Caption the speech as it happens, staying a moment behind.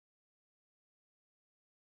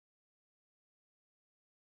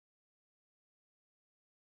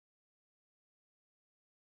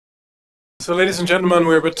So, ladies and gentlemen,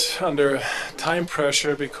 we're a bit under time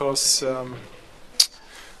pressure because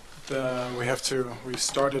we have to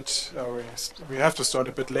start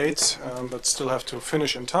a bit late, but still have to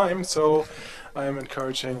finish in time. So, I am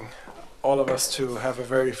encouraging all of us to have a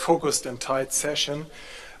very focused and tight session.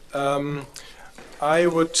 I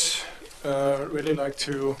would really like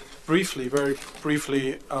to very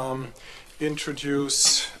briefly,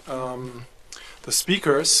 introduce the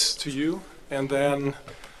speakers to you, and then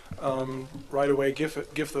right away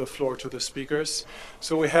give the floor to the speakers.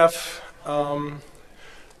 So we have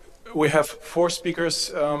four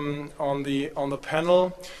speakers on the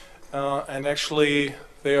panel, and actually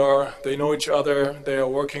they know each other. They are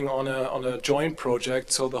working on a joint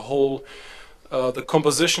project. So the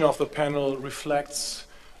composition of the panel reflects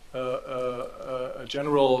a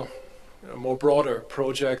general, more broader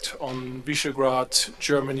project on Visegrad,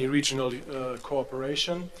 Germany regional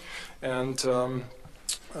cooperation, and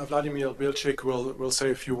Vladimír Bilčík will say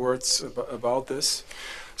a few words about this.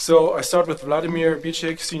 So I start with Vladimír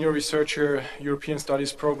Bilčík, Senior Researcher, European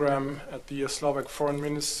Studies Program at the Slovak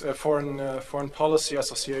Foreign Policy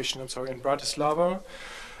Association, in Bratislava.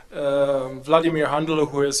 Vladimír Handl,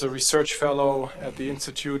 who is a research fellow at the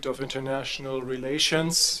Institute of International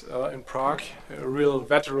Relations in Prague, a real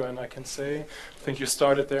veteran, I can say. I think you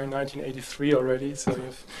started there in 1983 already, so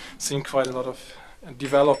you've seen quite a lot of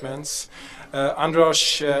developments.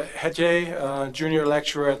 András Hettyey, junior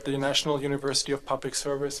lecturer at the National University of Public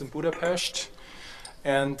Service in Budapest.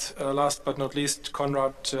 And last but not least,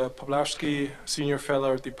 Konrad Popławski, senior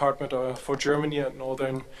fellow at the Department for Germany at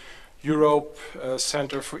Northern Europe,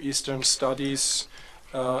 Center for Eastern Studies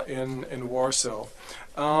in Warsaw.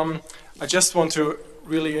 I just want to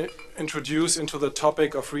really introduce into the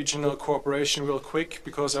topic of regional cooperation real quick,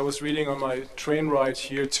 because I was reading on my train ride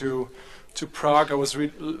here to Prague. I was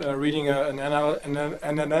reading an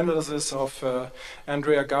analysis of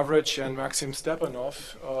Andrea Gavric and Maxim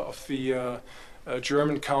Stepanov of the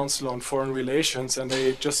German Council on Foreign Relations, and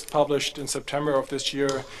they just published in September of this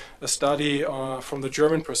year a study from the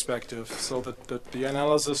German perspective. So the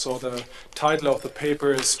analysis, or the title of the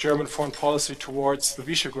paper, is German Foreign Policy Towards the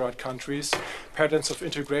Visegrad Countries, Patterns of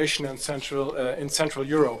Integration in Central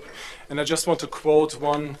Europe. And I just want to quote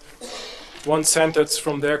one sentence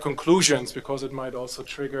from their conclusions, because it might also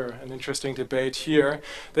trigger an interesting debate here.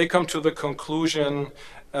 They come to the conclusion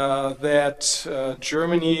that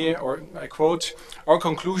Germany, or I quote, "Our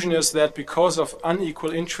conclusion is that because of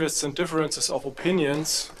unequal interests and differences of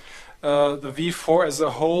opinions, the V4 as a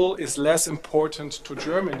whole is less important to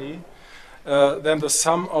Germany than the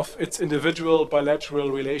sum of its individual bilateral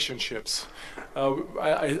relationships."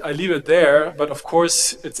 I leave it there, but of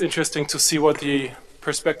course it's interesting to see what the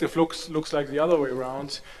perspective looks like the other way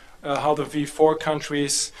around, how the V4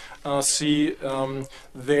 countries see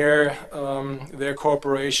their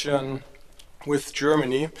cooperation with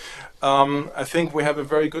Germany. I think we have a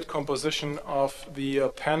very good composition of the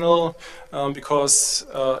panel, because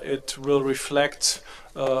it will reflect,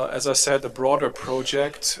 as I said, a broader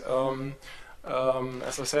project.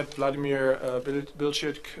 As I said, Vladimír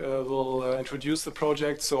Bilčík will introduce the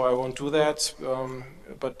project, so I won't do that.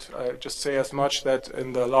 But I just say as much that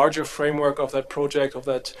in the larger framework of that project, of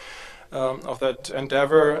that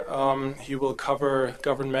endeavor, he will cover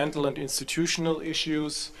governmental and institutional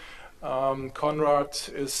issues. Konrad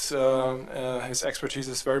his expertise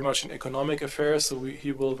is very much in economic affairs, so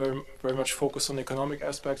he will very much focus on economic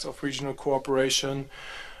aspects of regional cooperation.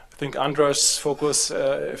 I think András' focus,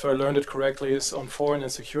 if I learned it correctly, is on foreign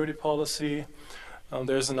and security policy.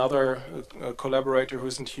 There's another collaborator who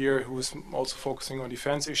isn't here, who is also focusing on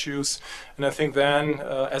defense issues. And I think then,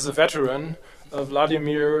 as a veteran,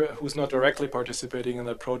 Vladimír, who's not directly participating in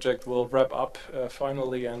that project, will wrap up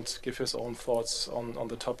finally and give his own thoughts on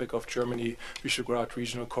the topic of Germany, Visegrad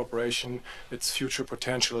regional cooperation, its future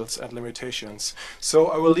potentials and limitations. So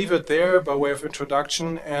I will leave it there by way of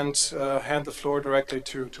introduction and hand the floor directly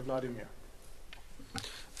to Vladimír.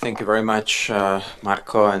 Thank you very much,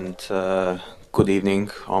 Marco, and good evening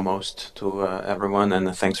almost to everyone,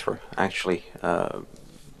 and thanks for actually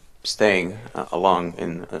staying along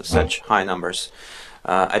in such high numbers.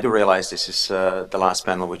 I do realize this is the last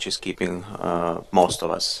panel which is keeping most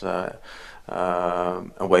of us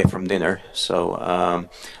away from dinner, so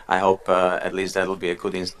I hope at least that'll be a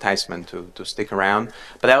good enticement to stick around.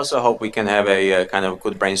 But I also hope we can have a kind of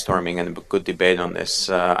good brainstorming and a good debate on this.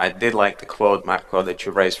 I did like the quote, Marco, that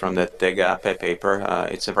you raised from the TGAP paper.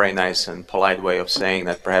 It's a very nice and polite way of saying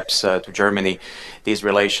that perhaps to Germany these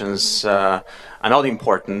relations are not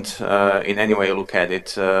important in any way you look at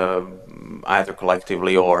it, either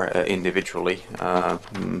collectively or individually.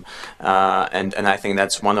 And I think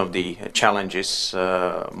that's one of the challenges,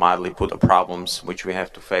 mildly put, problems which we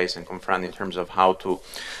have to face and confront in terms of how to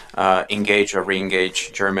engage or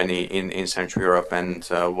re-engage Germany in Central Europe, and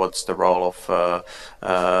what's the role of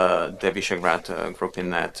the Visegrad group in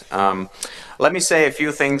that. Let me say a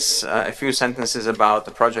few things, a few sentences about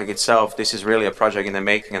the project itself. This is really a project in the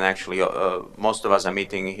making, and actually most of us are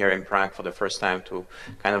meeting here in Prague for the first time to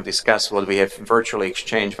kind of discuss what we have virtually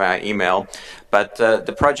exchanged via email. But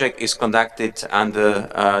the project is conducted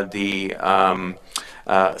under the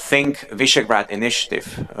Think Visegrad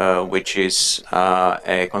initiative, which is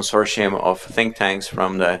a consortium of think tanks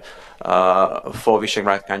from the 4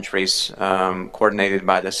 Visegrad countries, coordinated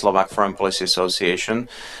by the Slovak Foreign Policy Association.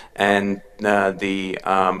 And the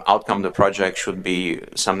outcome of the project should be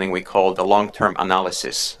something we call the long-term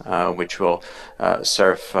analysis, which will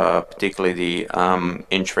serve particularly the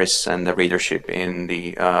interests and the readership in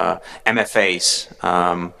the MFAs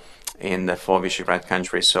in the 4 Visegrad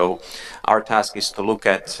countries. So our task is to look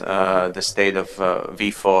at the state of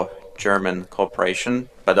V4 German cooperation,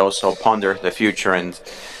 but also ponder the future. And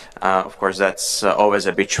of course, that's always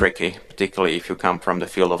a bit tricky, particularly if you come from the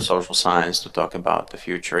field of social science, to talk about the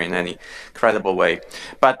future in any credible way.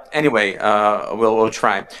 But anyway, we'll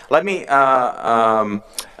try. Let me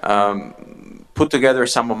put together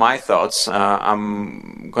some of my thoughts.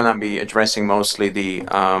 I'm going to be addressing mostly the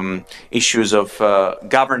issues of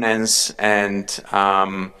governance and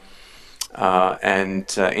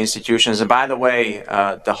institutions. And by the way,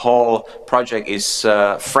 the whole project is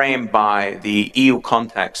framed by the EU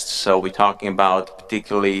context. So we're talking about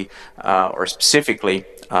particularly or specifically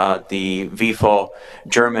the V4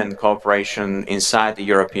 German cooperation inside the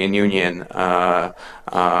European Union,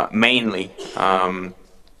 mainly.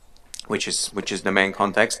 Which is the main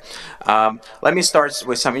context. Let me start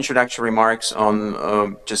with some introductory remarks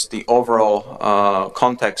on just the overall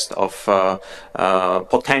context of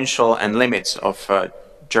potential and limits of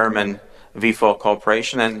German V4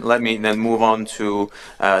 cooperation, and let me then move on to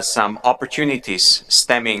some opportunities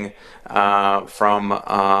stemming from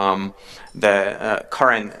the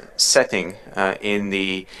current setting in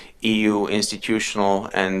the EU institutional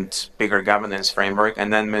and bigger governance framework,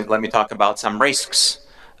 and then let me talk about some risks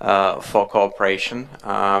for cooperation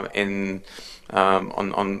on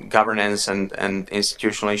governance and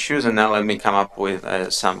institutional issues, and now let me come up with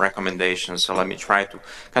some recommendations. So let me try to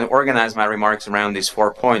kind of organize my remarks around these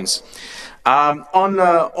 4 points. On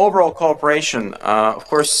overall cooperation, of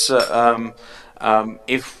course,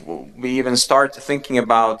 if we even start thinking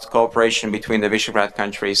about cooperation between the Visegrad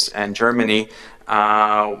countries and Germany,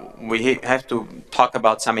 we have to talk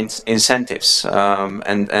about some incentives.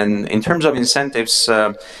 And in terms of incentives,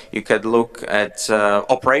 you could look at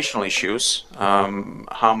operational issues.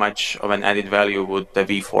 How much of an added value would the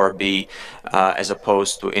V4 be as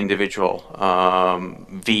opposed to individual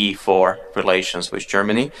V4 relations with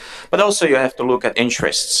Germany? But also you have to look at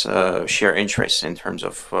interests, sheer interests in terms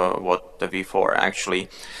of what the V4 actually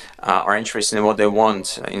are interested in, what they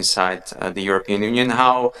want inside the European Union,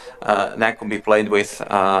 how that could be played with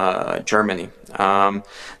Germany. Now,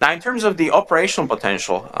 in terms of the operational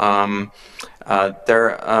potential, I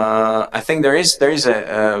think there is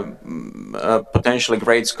a potentially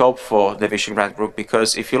great scope for the Visegrad Group,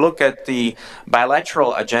 because if you look at the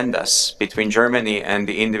bilateral agendas between Germany and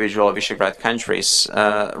the individual Visegrad countries,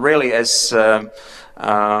 really as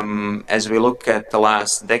we look at the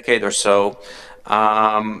last decade or so,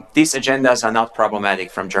 these agendas are not problematic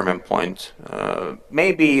from German point,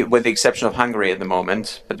 maybe with the exception of Hungary at the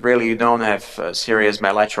moment, but really you don't have serious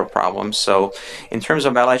bilateral problems. So in terms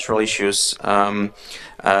of bilateral issues,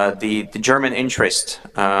 the German interest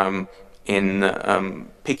in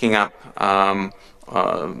picking up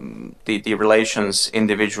the relations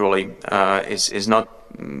individually is not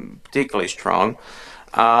particularly strong.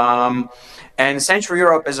 And Central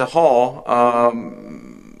Europe as a whole,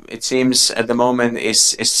 it seems at the moment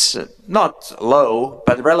is not low,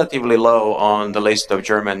 but relatively low on the list of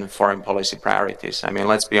German foreign policy priorities. I mean,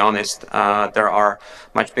 let's be honest, there are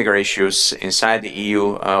much bigger issues inside the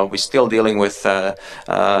EU. We're still dealing with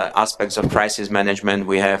aspects of crisis management.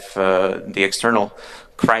 We have the external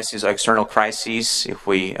crises or external crises, if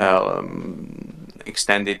we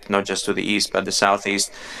extend it not just to the east but the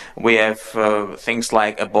southeast. We have things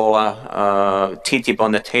like Ebola, TTIP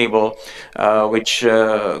on the table, which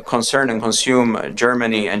concern and consume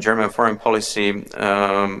Germany and German foreign policy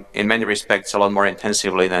in many respects a lot more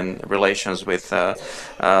intensively than relations with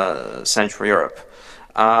Central Europe.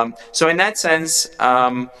 So in that sense,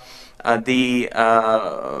 the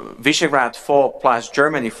Visegrad 4 plus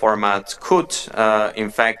Germany format could, in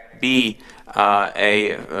fact, be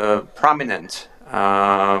a prominent,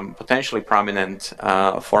 potentially prominent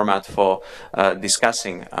format for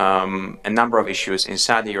discussing a number of issues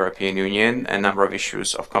inside the European Union, a number of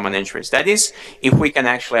issues of common interest. That is, if we can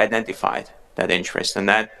actually identify that interest, and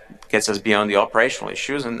that gets us beyond the operational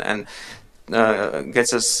issues and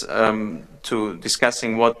gets us to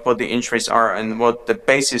discussing what the interests are and what the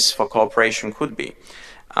basis for cooperation could be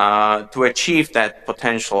to achieve that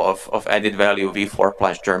potential of added value V4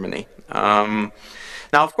 plus Germany.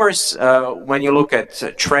 Now, of course, when you look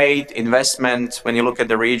at trade, investment, when you look at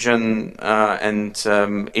the region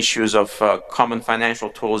and issues of common financial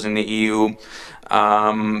tools in the EU,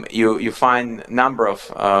 you find a number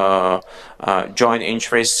of joint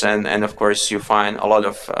interests, and of course you find a lot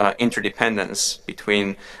of interdependence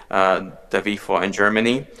between the V4 and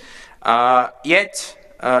Germany. Yet,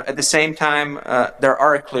 at the same time, there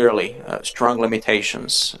are clearly strong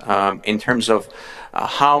limitations in terms of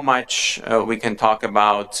how much we can talk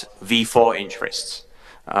about V4 interests.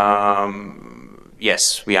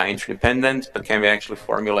 Yes, we are interdependent, but can we actually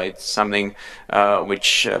formulate something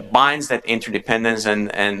which binds that interdependence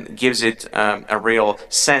and gives it a real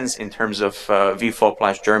sense in terms of V4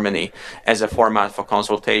 plus Germany as a format for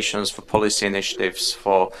consultations, for policy initiatives,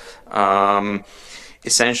 for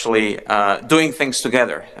essentially doing things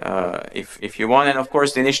together, if you want. And of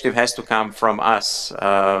course, the initiative has to come from us,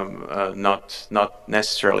 not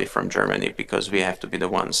necessarily from Germany, because we have to be the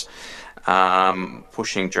ones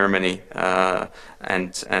pushing Germany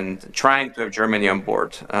and trying to have Germany on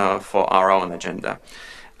board for our own agenda.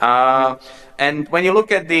 And when you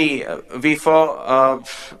look at the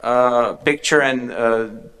V4 picture, and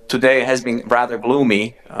today has been rather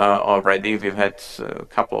gloomy already. We've had a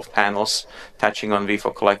couple of panels touching on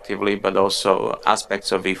V4 collectively, but also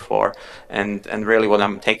aspects of V4. And really what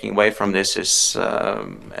I'm taking away from this is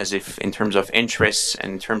as if in terms of interests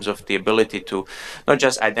and in terms of the ability to not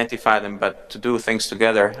just identify them, but to do things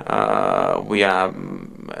together, we are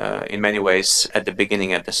in many ways at the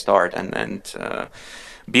beginning, at the start. And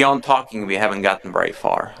beyond talking, we haven't gotten very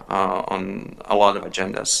far on a lot of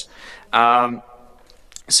agendas.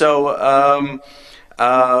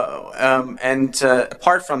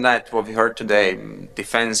 Apart from that, what we heard today,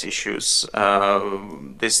 defense issues,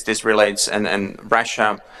 this relates, and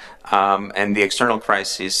Russia and the external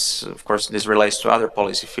crisis, of course, this relates to other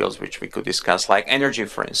policy fields which we could discuss, like energy,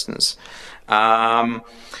 for instance.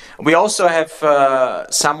 We also have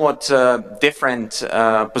somewhat different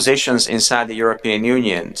positions inside the European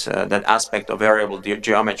Union. That aspect of variable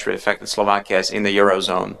geometry affected Slovakia is in the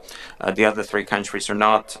Eurozone. The other three countries are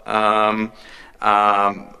not.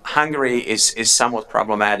 Hungary is somewhat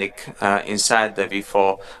problematic inside the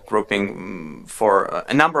V4 grouping for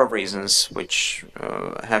a number of reasons, which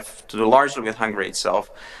have to do largely with Hungary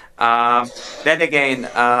itself. That again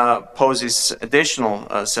poses additional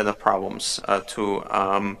set of problems to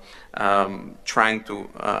trying to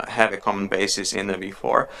have a common basis in the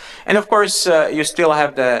V4. And of course, you still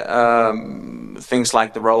have the things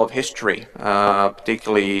like the role of history,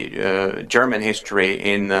 particularly German history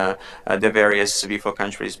in the various V4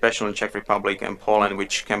 countries, especially in Czech Republic and Poland,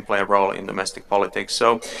 which can play a role in domestic politics.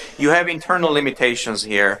 So you have internal limitations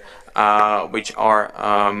here, which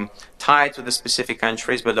are tied to the specific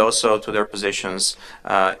countries, but also to their positions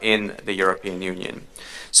in the European Union.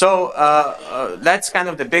 So that's kind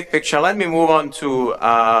of the big picture. Let me move on to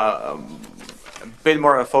a bit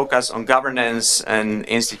more of a focus on governance and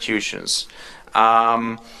institutions.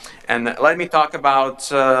 And let me talk about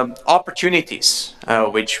opportunities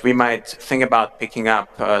which we might think about picking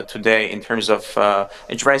up today in terms of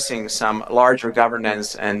addressing some larger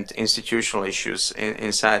governance and institutional issues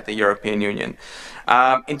inside the European Union.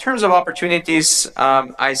 In terms of opportunities,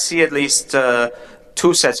 I see at least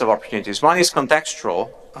two sets of opportunities. One is contextual.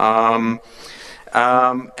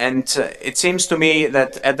 And it seems to me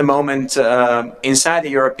that at the moment inside the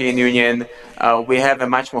European Union we have a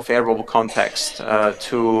much more favorable context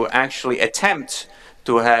to actually attempt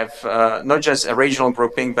to have not just a regional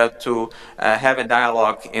grouping, but to have a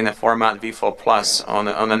dialogue in a format V4 plus on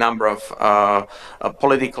a number of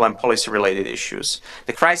political and policy-related issues.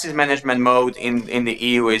 The crisis management mode in the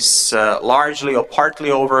EU is largely or partly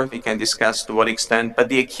over. We can discuss to what extent, but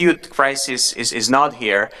the acute crisis is not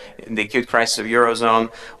here. In the acute crisis of Eurozone,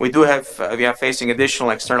 we are facing additional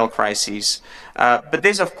external crises. But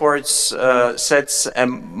this, of course, sets a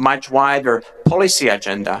much wider policy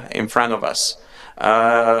agenda in front of us.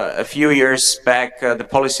 A few years back, the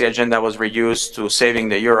policy agenda was reduced to saving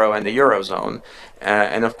the euro and the eurozone.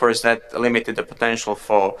 And of course, that limited the potential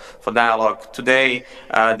for dialogue. Today,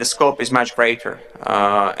 the scope is much greater,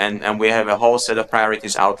 and we have a whole set of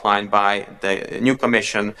priorities outlined by the new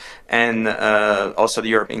Commission and also the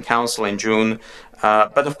European Council in June.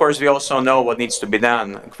 But of course, we also know what needs to be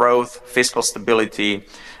done: growth, fiscal stability.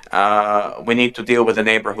 We need to deal with the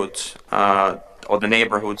neighborhood or the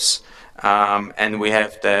neighborhoods. And we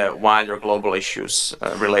have the wider global issues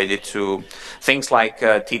related to things like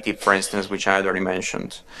TTIP, for instance, which I had already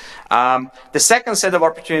mentioned. The second set of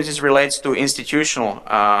opportunities relates to institutional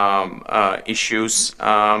issues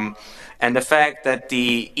and the fact that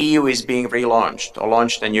the EU is being relaunched or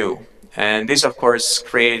launched anew. And this, of course,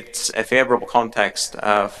 creates a favorable context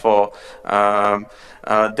for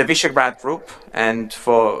the Visegrad Group and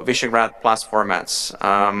for Visegrad Plus formats.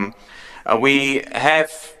 We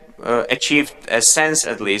have achieved a sense,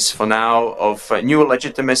 at least for now, of new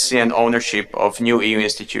legitimacy and ownership of new EU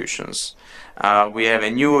institutions. We have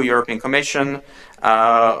a new European Commission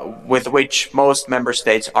with which most member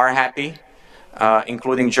states are happy,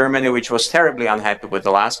 including Germany, which was terribly unhappy with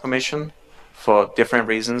the last Commission for different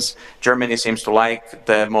reasons. Germany seems to like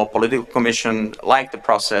the more political Commission, like the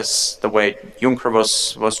process, the way Juncker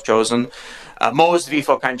was chosen. Most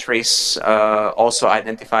V4 countries also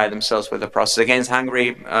identify themselves with the process. Against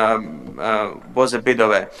Hungary was a bit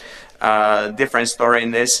of a different story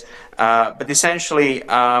in this, but essentially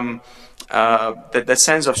the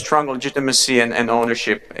sense of strong legitimacy and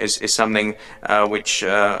ownership is something which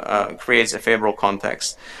creates a favorable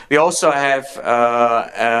context. We also have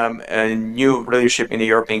a new leadership in the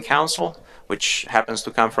European Council, which happens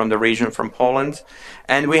to come from the region, from Poland.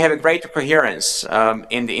 And we have a greater coherence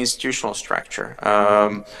in the institutional structure.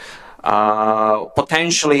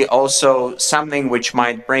 Potentially also something which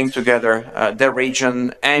might bring together the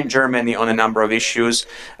region and Germany on a number of issues,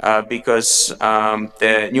 because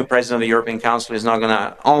the new president of the European Council is not going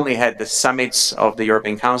to only head the summits of the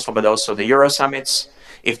European Council, but also the Euro summits,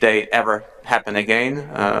 if they ever happen again.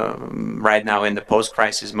 Right now in the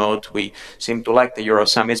post-crisis mode, we seem to like the Euro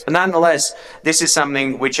summits, but nonetheless, this is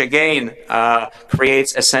something which again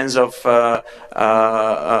creates a sense of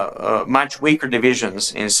much weaker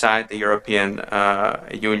divisions inside the European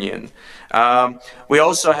Union. We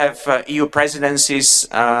also have EU presidencies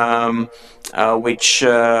which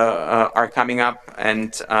are coming up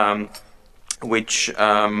and which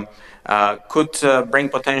could bring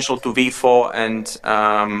potential to V4 and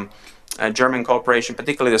German cooperation,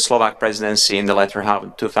 particularly the Slovak presidency in the latter half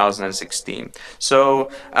of 2016.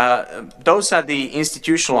 So those are the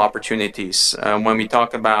institutional opportunities when we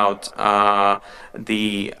talk about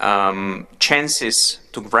the chances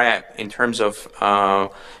to grab in terms of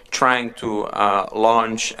trying to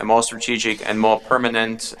launch a more strategic and more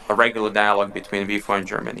permanent regular dialogue between V4 and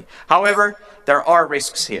Germany. However, there are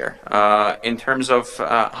risks here in terms of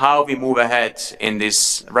how we move ahead in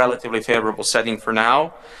this relatively favorable setting for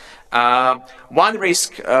now. One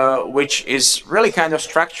risk which is really kind of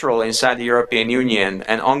structural inside the European Union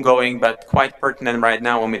and ongoing but quite pertinent right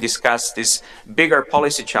now when we discuss these bigger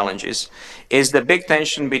policy challenges is the big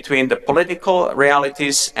tension between the political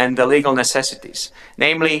realities and the legal necessities.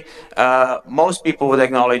 Namely, most people would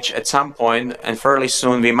acknowledge at some point and fairly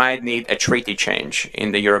soon we might need a treaty change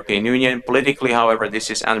in the European Union. Politically, however, this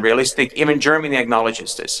is unrealistic. Even Germany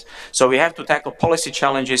acknowledges this. So we have to tackle policy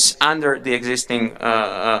challenges under the existing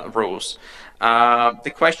rules.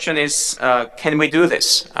 The question is, can we do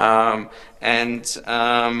this? How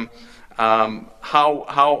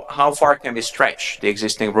far can we stretch the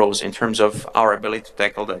existing rules in terms of our ability to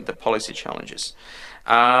tackle the policy challenges?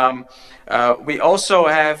 We also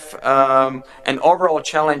have an overall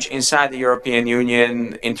challenge inside the European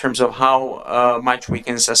Union in terms of how much we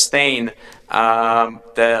can sustain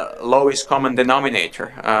the lowest common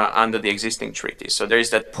denominator under the existing treaties. So there is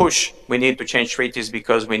that push, we need to change treaties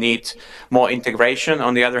because we need more integration.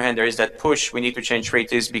 On the other hand, there is that push, we need to change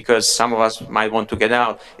treaties because some of us might want to get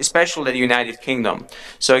out, especially the United Kingdom.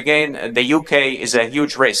 So again, the UK is a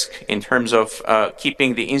huge risk in terms of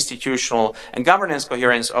keeping the institutional and governance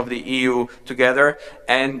coherence of the EU together,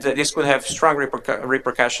 and this could have strong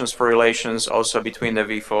repercussions for relations also between the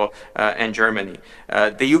V4 and Germany.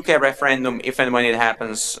 The UK referendum, if and when it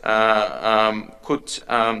happens, could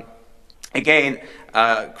again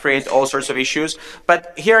create all sorts of issues.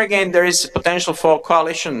 But here again, there is potential for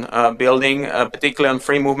coalition building, particularly on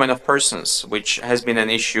free movement of persons, which has been an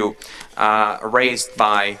issue raised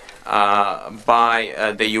by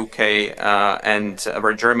by the UK and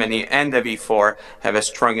where Germany and the V4 have a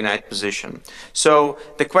strong united position. So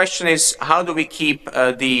the question is, how do we keep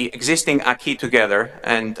the existing acquis together,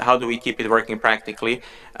 and how do we keep it working practically?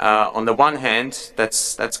 On the one hand,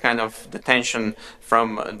 that's kind of the tension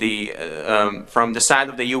from the side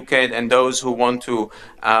of the UK and those who want to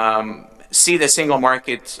see the single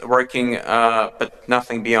market working, but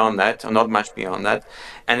nothing beyond that, or not much beyond that.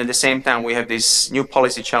 And at the same time, we have these new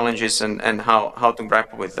policy challenges and how to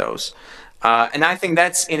grapple with those. And I think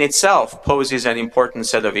that's in itself poses an important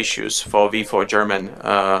set of issues for V4 German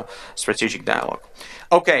strategic dialogue.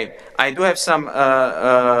 Okay, I do have some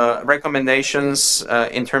recommendations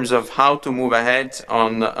in terms of how to move ahead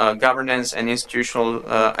on governance and institutional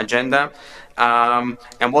agenda. And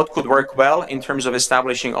what could work well in terms of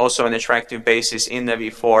establishing also an attractive basis in the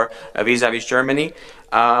V4 vis-à-vis Germany.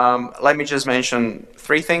 Let me just mention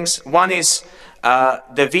three things. One is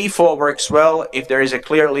the V4 works well if there is a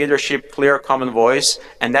clear leadership, clear common voice,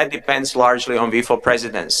 and that depends largely on V4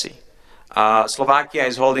 presidency. Slovakia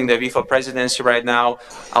is holding the V4 presidency right now.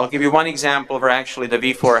 I'll give you one example where actually the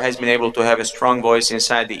V4 has been able to have a strong voice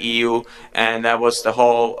inside the EU, and that was the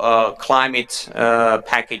whole climate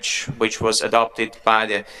package, which was adopted by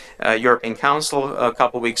the European Council a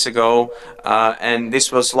couple of weeks ago. And this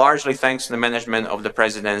was largely thanks to the management of the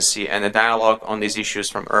presidency and the dialogue on these issues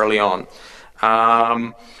from early on.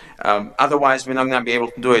 Otherwise, we're not going to be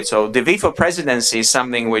able to do it. So the V4 presidency is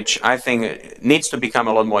something which I think needs to become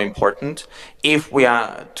a lot more important if we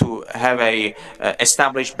are to have a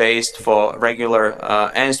established base for regular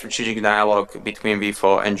and strategic dialogue between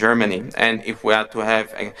V4 and Germany, and if we are to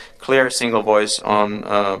have a clear single voice on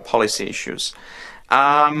policy issues.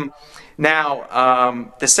 Now,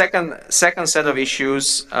 the second set of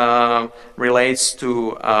issues relates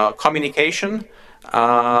to communication.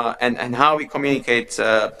 And how we communicate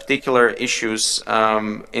particular issues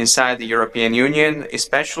inside the European Union,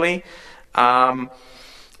 especially.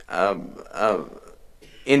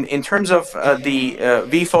 In terms of the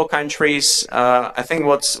V4 countries, I think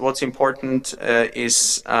what's important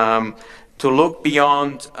is to look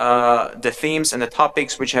beyond the themes and the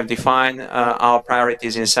topics which have defined our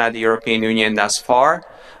priorities inside the European Union thus far.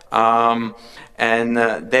 And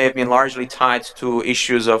they have been largely tied to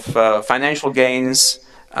issues of financial gains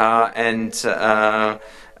and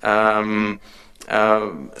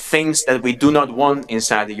things that we do not want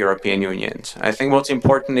inside the European Union. I think what's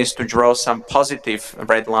important is to draw some positive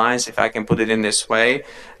red lines, if I can put it in this way,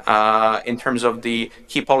 in terms of the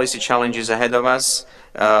key policy challenges ahead of us.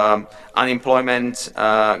 Unemployment,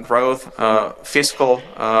 growth, fiscal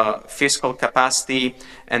capacity,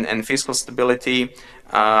 and fiscal stability.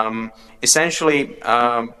 Essentially,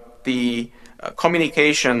 the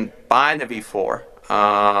communication by the V4,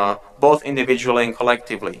 both individually and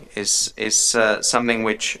collectively, is something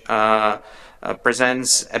which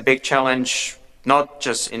presents a big challenge, not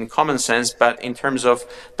just in common sense, but in terms of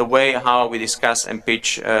the way how we discuss and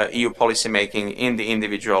pitch EU policymaking in the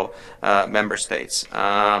individual member states.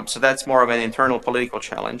 So that's more of an internal political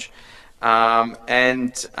challenge.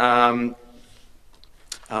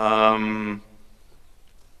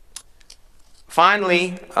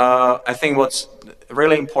 Finally, I think what's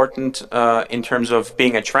really important in terms of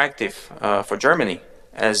being attractive for Germany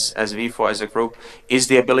as V4 as a group is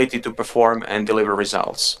the ability to perform and deliver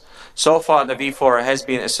results. So far, the V4 has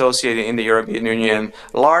been associated in the European Union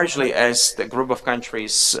largely as the group of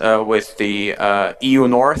countries with the EU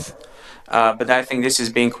North. But I think this is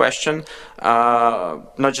being questioned,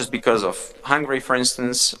 not just because of Hungary, for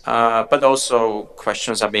instance, but also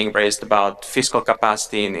questions are being raised about fiscal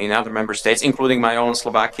capacity in other member states, including my own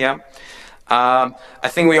Slovakia. I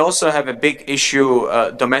think we also have a big issue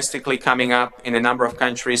domestically coming up in a number of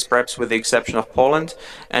countries, perhaps with the exception of Poland,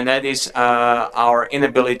 and that is our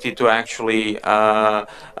inability to actually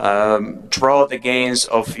draw the gains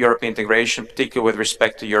of European integration, particularly with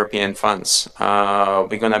respect to European funds.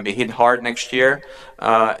 We're going to be hit hard next year,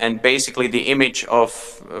 and basically the image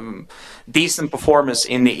of decent performance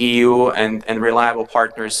in the EU and reliable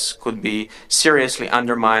partners could be seriously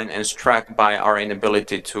undermined and struck by our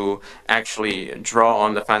inability to actually draw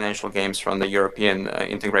on the financial gains from the European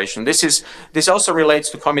integration. This also relates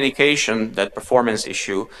to communication, that performance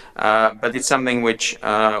issue, but it's something which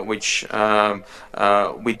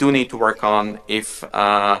we do need to work on if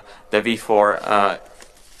the V4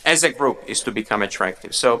 as a group is to become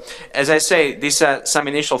attractive. So, as I say, these are some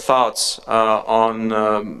initial thoughts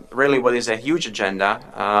on really what is a huge agenda,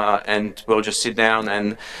 and we'll just sit down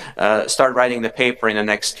and start writing the paper in the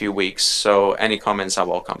next few weeks. So, any comments are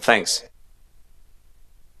welcome. Thanks.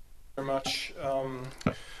 very much,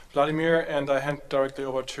 Vladimír, and I hand directly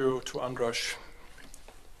over to András.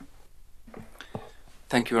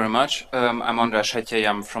 Thank you very much. I'm András Hettyey.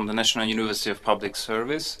 I'm from the National University of Public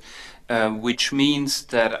Service, which means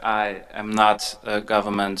that I am not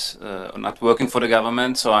not working for the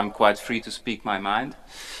government, so I'm quite free to speak my mind.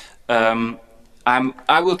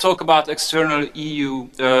 I will talk about external EU,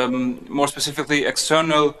 more specifically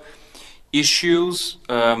external issues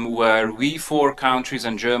where we four countries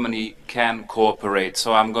and Germany can cooperate.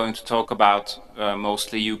 So I'm going to talk about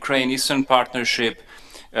mostly Ukraine, Eastern Partnership,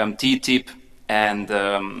 TTIP, and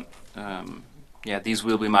yeah, these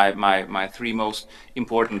will be my three most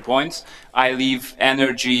important points. I leave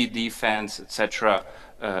energy, defense, etc.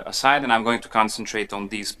 Aside, and I'm going to concentrate on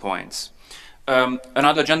these points.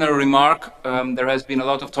 Another general remark, there has been a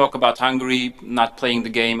lot of talk about Hungary not playing the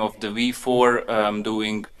game of the V4,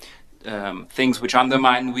 doing things which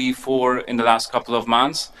undermine V4 in the last couple of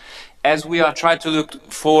months. As we are trying to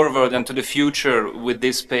look forward and to the future with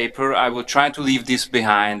this paper, I will try to leave this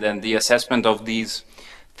behind and the assessment of these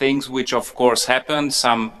things which of course happened.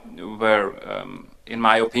 Some were, in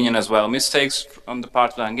my opinion as well, mistakes on the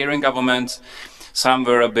part of the Hungarian government. Some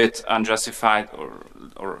were a bit unjustified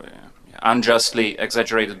or unjustly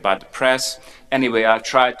exaggerated by the press. Anyway, I'll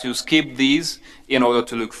try to skip these in order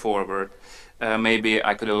to look forward. Maybe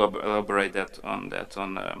I could elaborate on that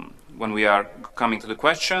when we are coming to the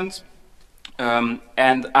questions.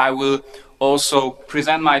 And I will also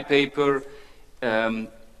present my paper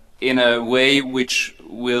in a way which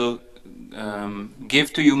will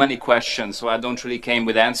give to you many questions. So I don't really came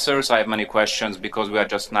with answers. I have many questions because we are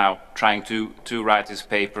just now trying to write this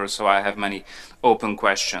paper. So I have many open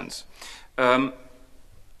questions.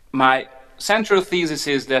 My central thesis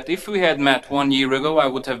is that if we had met 1 year ago, I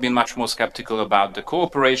would have been much more skeptical about the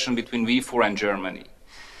cooperation between V4 and Germany.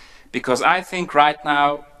 Because I think right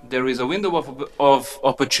now there is a window of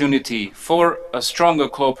opportunity for a stronger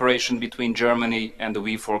cooperation between Germany and the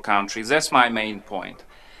V4 countries. That's my main point.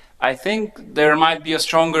 I think there might be a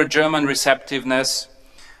stronger German receptiveness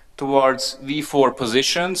towards V4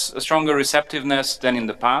 positions, a stronger receptiveness than in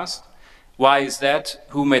the past. Why is that?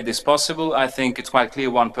 Who made this possible? I think it's quite clear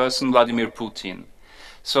one person, Vladimír Putin.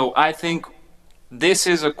 So I think this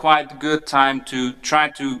is a quite good time to try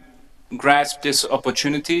to grasp this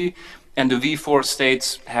opportunity, and the V4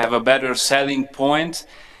 states have a better selling point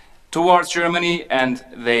towards Germany, and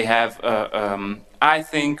they have, I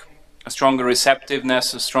think, a stronger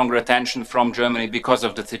receptiveness, a stronger attention from Germany because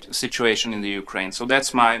of the situation in the Ukraine. So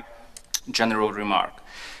that's my general remark.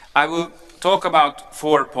 I will talk about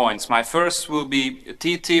 4 points. My first will be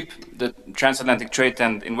TTIP, the Transatlantic Trade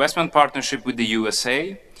and Investment Partnership with the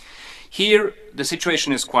USA. Here, the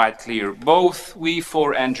situation is quite clear. Both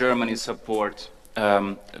V4 and Germany support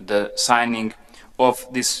the signing of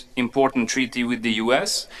this important treaty with the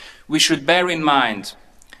US. We should bear in mind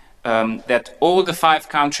that all the 5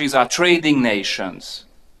 countries are trading nations.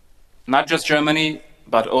 Not just Germany,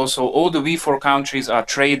 but also all the V4 countries are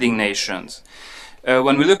trading nations.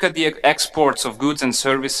 When we look at the exports of goods and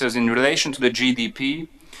services in relation to the GDP,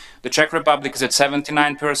 the Czech Republic is at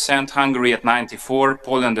 79%, Hungary at 94%,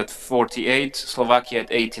 Poland at 48%, Slovakia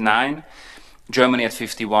at 89%, Germany at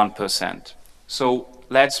 51%. So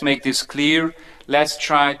let's make this clear. Let's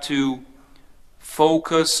try to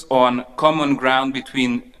focus on common ground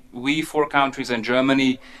between V4 countries and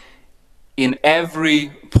Germany in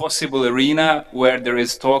every possible arena where there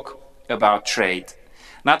is talk about trade.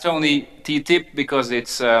 Not only TTIP, because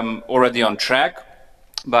it's already on track,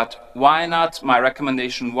 but why not, my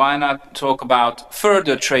recommendation, why not talk about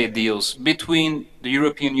further trade deals between the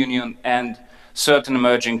European Union and certain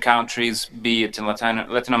emerging countries, be it in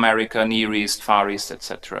Latin America, Near East, Far East,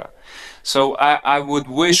 etc. So I would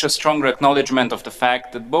wish a stronger acknowledgement of the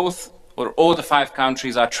fact that both or all the 5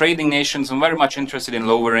 countries are trading nations and very much interested in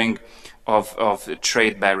lowering of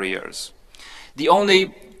trade barriers. The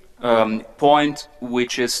only point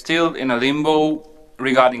which is still in a limbo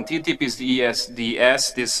regarding TTIP is the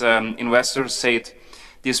ESDS, this investor state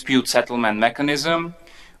dispute settlement mechanism,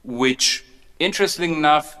 which, interestingly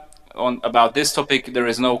enough, about this topic there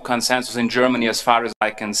is no consensus in Germany as far as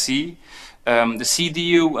I can see. The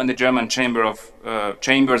CDU and the German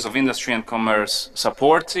Chambers of Industry and Commerce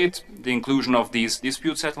support it, the inclusion of these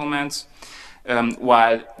dispute settlements,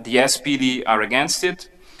 while the SPD are against it.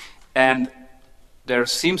 And there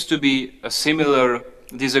seems to be a similar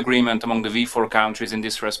disagreement among the V4 countries in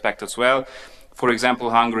this respect as well. For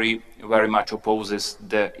example, Hungary very much opposes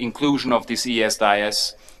the inclusion of this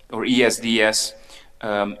ESDS or ESDS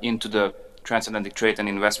into the Transatlantic Trade and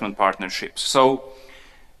Investment Partnerships. So,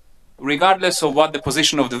 regardless of what the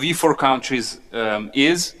position of the V4 countries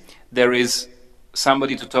is, there is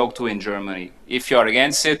somebody to talk to in Germany. If you are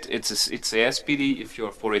against it, it's the SPD. If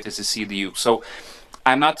you're for it, it's the CDU. So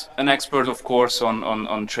I'm not an expert, of course,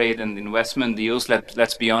 on trade and investment deals.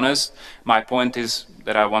 Let's be honest. My point is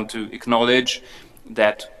that I want to acknowledge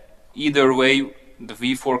that either way, the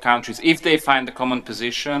V4 countries, if they find a common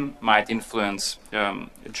position, might influence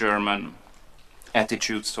German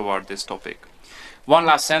attitudes toward this topic. One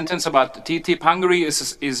last sentence about the TTIP. Hungary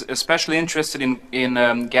is especially interested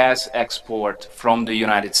in gas export from the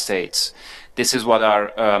United States. This is what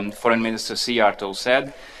our Foreign Minister Szijjártó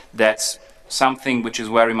said. That's something which is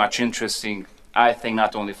very much interesting, I think,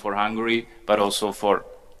 not only for Hungary, but also for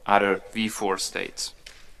other V4 states.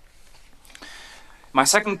 My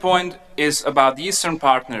second point is about the Eastern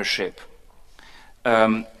Partnership.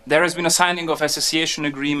 There has been a signing of association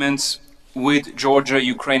agreements with Georgia,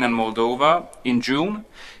 Ukraine and Moldova in June,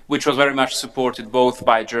 which was very much supported both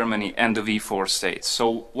by Germany and the V4 states.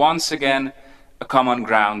 So once again, a common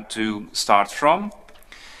ground to start from.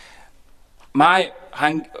 My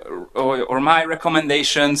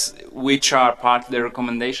recommendations, which are partly the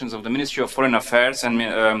recommendations of the Ministry of Foreign Affairs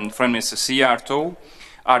and Foreign Minister Szijjártó,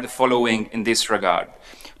 are the following in this regard.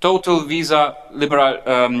 Total visa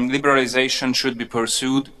liberalization should be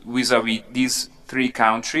pursued vis-à-vis these three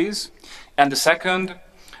countries. And the second,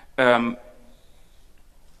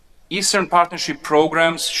 Eastern Partnership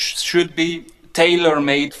programs should be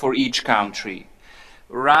tailor-made for each country.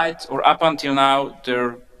 Right, or up until now,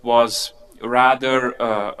 there was rather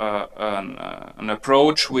an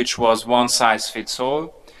approach which was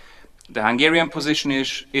one-size-fits-all. The Hungarian position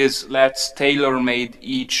is let's tailor-made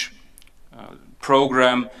each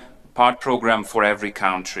part program for every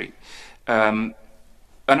country.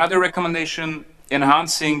 Another recommendation,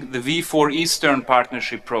 enhancing the V4 Eastern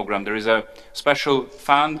Partnership program. There is a special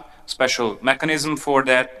fund, special mechanism for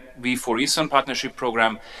that V4 Eastern Partnership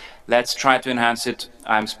program. Let's try to enhance it.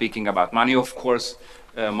 I'm speaking about money, of course,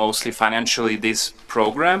 mostly financially, this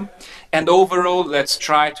program. And overall, let's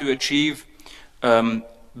try to achieve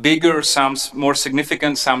bigger sums, more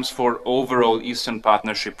significant sums for overall Eastern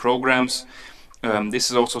Partnership programs. This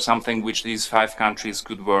is also something which these 5 countries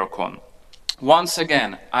could work on. Once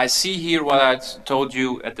again, I see here what I told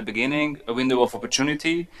you at the beginning, a window of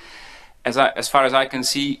opportunity. As far as I can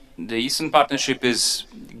see, the Eastern Partnership is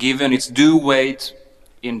given its due weight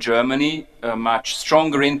in Germany, a much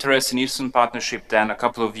stronger interest in Eastern Partnership than a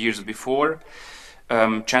couple of years before.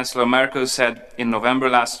 Chancellor Merkel said in November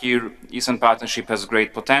last year, Eastern Partnership has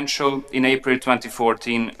great potential. In April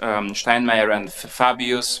 2014, Steinmeier and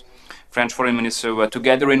Fabius, French foreign minister, were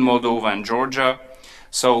together in Moldova and Georgia.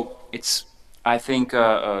 So I think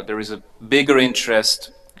there is a bigger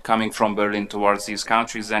interest coming from Berlin towards these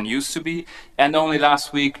countries than used to be. And only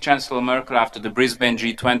last week, Chancellor Merkel, after the Brisbane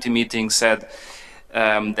G20 meeting, said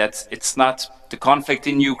that the conflict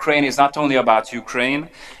in Ukraine is not only about Ukraine,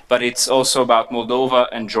 but it's also about Moldova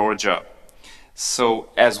and Georgia, so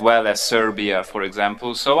as well as Serbia, for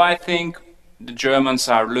example. So I think the Germans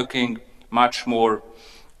are looking much more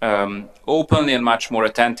openly and much more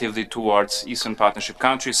attentively towards Eastern Partnership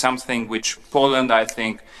countries, something which Poland, I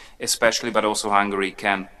think, especially, but also Hungary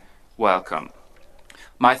can welcome.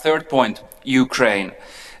 My third point, Ukraine.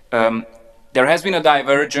 There has been a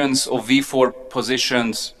divergence of V4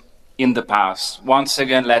 positions in the past. Once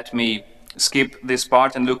again, let me skip this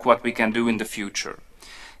part and look what we can do in the future.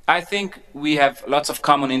 I think we have lots of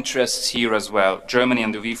common interests here as well. Germany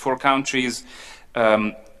and the V4 countries.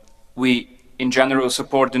 We, in general,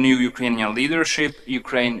 support the new Ukrainian leadership.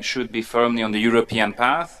 Ukraine should be firmly on the European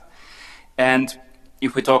path. And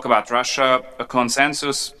if we talk about Russia, a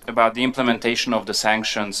consensus about the implementation of the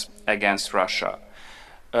sanctions against Russia.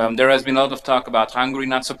 There has been a lot of talk about Hungary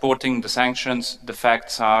not supporting the sanctions. The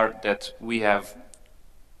facts are that we have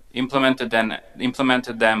implemented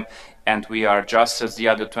them, and we are, just as the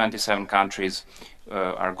other 27 countries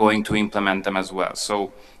are going to implement them as well.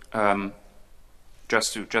 So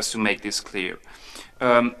just to make this clear.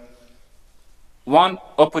 One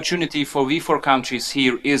opportunity for V4 countries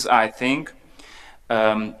here is, I think,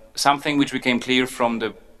 something which became clear from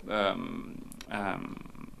the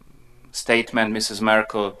statement Mrs.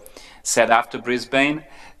 Merkel said after Brisbane,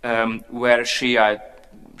 where she, I'm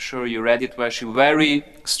sure you read it, where she very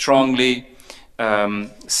strongly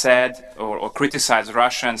said or criticized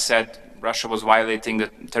Russia and said Russia was violating the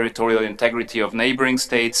territorial integrity of neighboring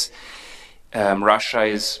states. Russia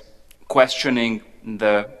is questioning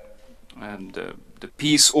the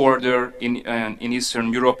peace order in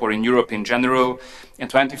Eastern Europe or in Europe in general. And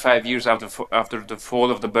 25 years after the fall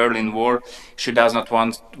of the Berlin Wall, she does not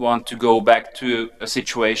want to go back to a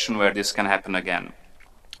situation where this can happen again.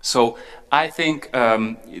 So I think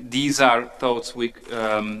these are thoughts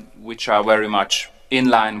which are very much in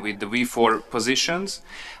line with the V4 positions.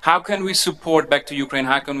 How can we support, back to Ukraine,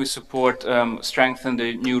 how can we support, strengthen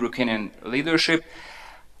the new Ukrainian leadership?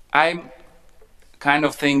 I kind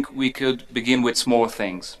of think we could begin with small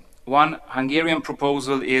things. One Hungarian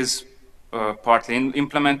proposal is partly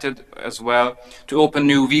implemented as well, to open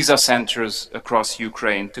new visa centers across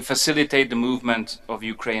Ukraine to facilitate the movement of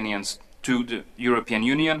Ukrainians to the European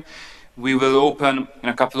Union. We will open in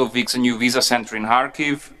a couple of weeks a new visa center in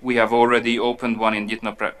Kharkiv. We have already opened one in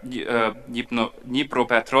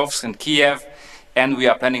Dnipropetrovsk and Kiev, and we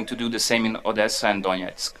are planning to do the same in Odessa and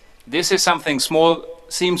Donetsk. This is something small,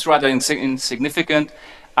 seems rather insignificant.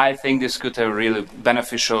 I think this could have a really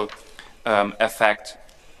beneficial effect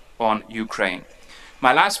on Ukraine.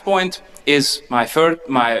 My last point is, my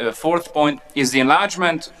fourth point is the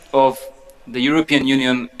enlargement of the European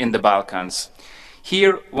Union in the Balkans.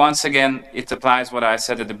 Here, once again, it applies what I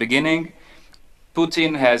said at the beginning.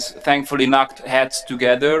 Putin has thankfully knocked heads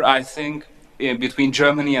together, I think, between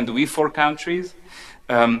Germany and the V4 countries.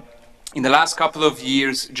 In the last couple of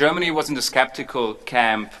years, Germany was in the skeptical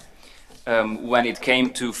camp when it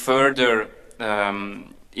came to further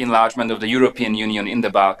enlargement of the European Union in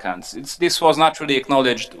the Balkans. This was not really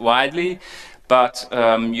acknowledged widely, but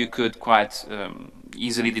you could quite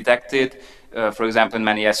easily detect it. For example, in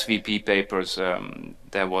many SVP papers,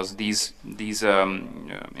 there was these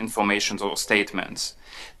informations or statements.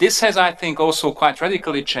 This has, I think, also quite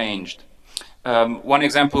radically changed. One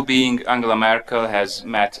example being Angela Merkel has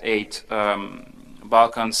met 8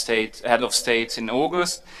 Balkan head of states in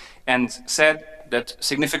August and said that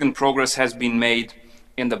significant progress has been made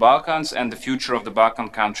in the Balkans and the future of the Balkan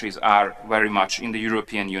countries are very much in the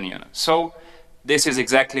European Union. So this is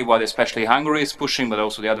exactly what especially Hungary is pushing, but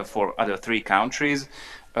also the other 3 countries.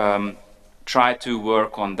 Try to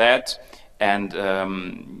work on that and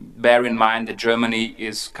bear in mind that Germany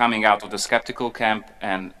is coming out of the skeptical camp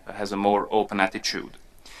and has a more open attitude.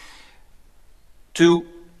 2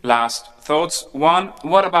 last thoughts. One,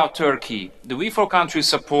 what about Turkey? The V4 countries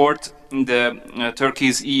support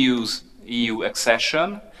Turkey's EU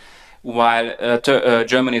accession, while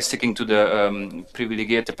Germany is sticking to the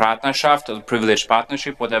privilegierte Partnerschaft, or privileged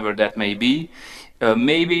partnership, whatever that may be.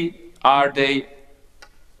 Maybe are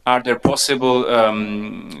there possible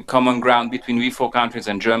common ground between V4 countries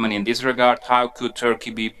and Germany in this regard? How could Turkey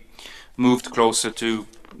be moved closer to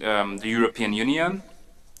the European Union?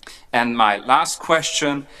 And my last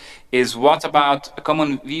question is, what about a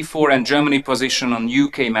common V4 and Germany position on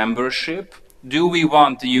UK membership? Do we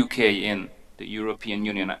want the UK in the European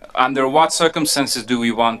Union? Under what circumstances do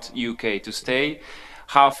we want UK to stay?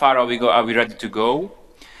 How far are we ready to go?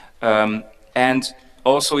 And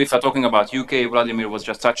also, if I'm talking about UK, Vladimír was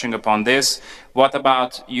just touching upon this. What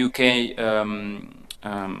about UK,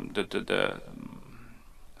 the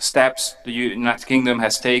steps the United Kingdom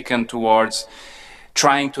has taken towards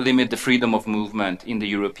trying to limit the freedom of movement in the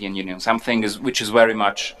European Union, something which is very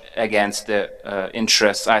much against the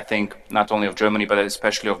interests, I think, not only of Germany, but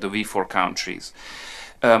especially of the V4 countries.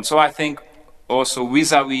 So I think also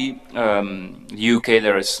vis-a-vis UK,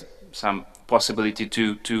 there is some possibility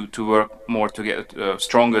to work more together,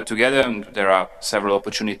 stronger together, and there are several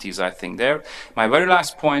opportunities, I think, there. My very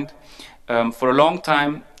last point, for a long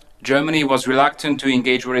time, Germany was reluctant to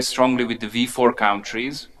engage very strongly with the V4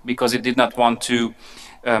 countries because it did not want to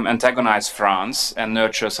antagonize France and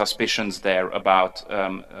nurture suspicions there about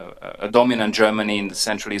a dominant Germany in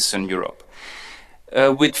Central Eastern Europe.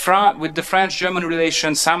 With the French-German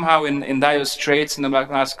relations somehow in dire straits in the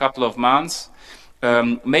last couple of months,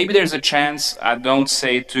 maybe there's a chance, I don't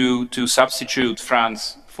say to substitute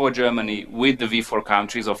France for Germany with the V4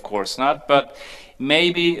 countries, of course not, but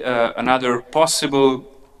maybe another possible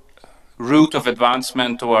route of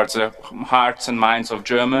advancement towards the hearts and minds of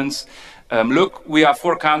Germans. Look, we are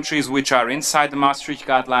 4 countries which are inside the Maastricht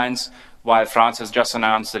guidelines, while France has just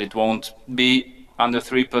announced that it won't be under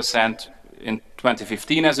 3% in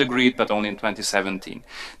 2015 as agreed, but only in 2017.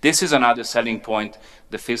 This is another selling point,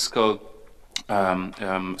 the fiscal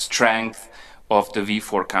strength of the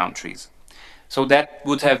V4 countries. So that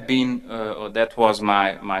would have been, or that was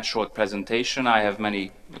my short presentation. I have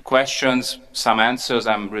many questions, some answers.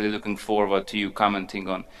 I'm really looking forward to you commenting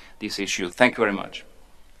on this issue. Thank you very much.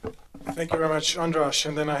 Thank you very much, András.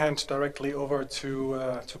 And then I hand directly over to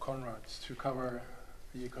Konrad to cover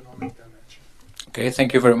the economic dimension. Okay,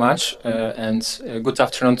 thank you very much, and good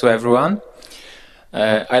afternoon to everyone.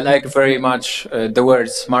 I like very much the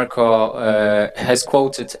words Marco has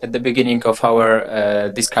quoted at the beginning of our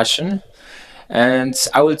discussion. and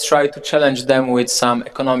I will try to challenge them with some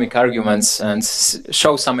economic arguments and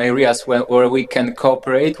show some areas where we can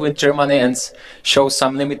cooperate with Germany and show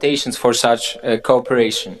some limitations for such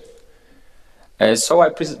cooperation. So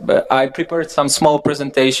I prepared some small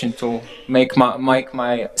presentation to make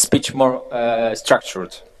my speech more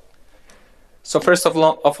structured. So first of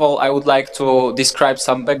all, I would like to describe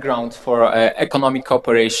some background for economic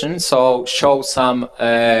cooperation. So show some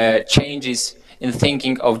changes in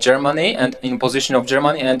thinking of Germany and in position of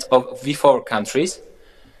Germany and of V4 countries.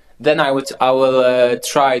 Then I will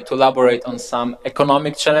try to elaborate on some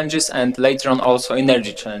economic challenges and later on also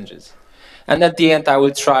energy challenges. And at the end, I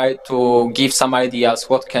will try to give some ideas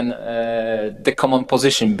what can the common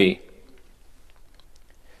position be.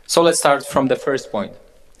 So let's start from the first point.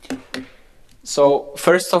 So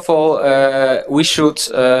first of all, we should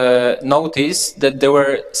notice that there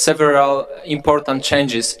were several important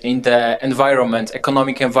changes in the environment,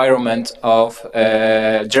 economic environment of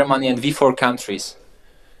Germany and V4 countries.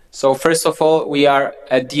 So first of all, we are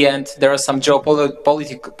at the end, there are some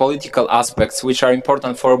geopolitical aspects which are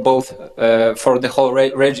important for both, for the whole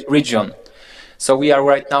region. So we are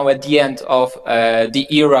right now at the end of the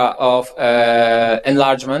era of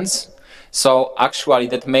enlargements. So actually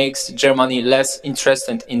that makes Germany less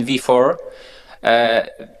interested in V4.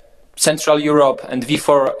 Central Europe and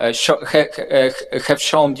V4 have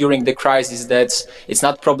shown during the crisis that it's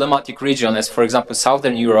not problematic region as, for example,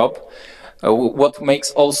 Southern Europe. What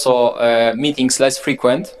makes also meetings less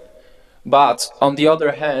frequent. But on the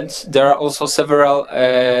other hand, there are also several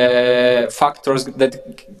factors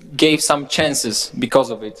that gave some chances because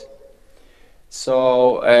of it.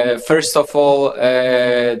 So first of all,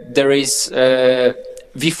 there is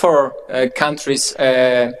V4 countries,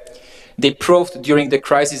 they proved during the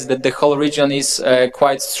crisis that the whole region is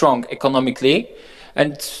quite strong economically.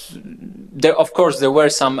 And there, of course, there were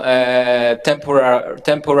some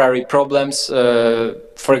temporary problems,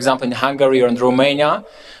 for example, in Hungary or in Romania,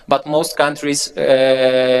 but most countries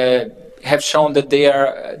have shown that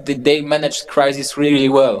they managed crisis really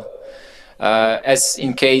well, as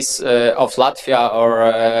in case of Latvia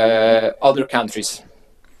or other countries.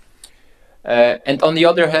 And on the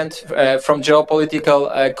other hand, from geopolitical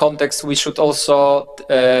context, we should also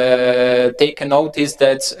take a notice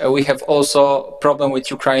that we have also problem with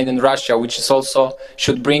Ukraine and Russia, which is also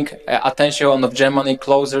should bring attention of Germany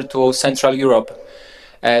closer to Central Europe,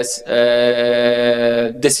 as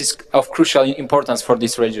this is of crucial importance for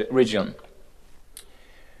this region.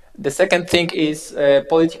 The second thing is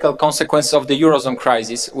political consequences of the Eurozone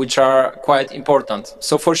crisis, which are quite important.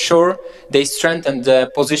 So for sure, they strengthened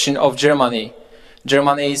the position of Germany.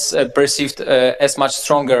 Germany is perceived as much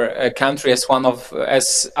stronger country, as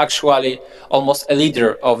actually almost a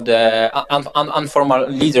leader of the informal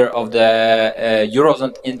leader of the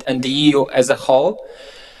Eurozone and the EU as a whole.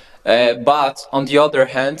 But on the other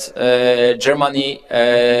hand, Germany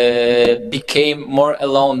became more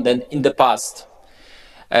alone than in the past.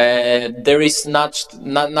 The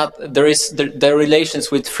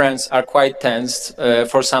relations with France are quite tense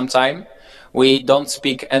for some time. We don't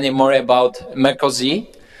speak anymore about Merkozy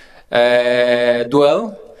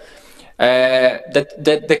duel.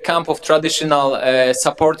 The camp of traditional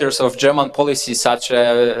supporters of German policy, such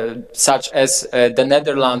as the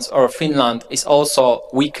Netherlands or Finland, is also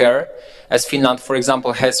weaker, as Finland, for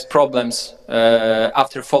example, has problems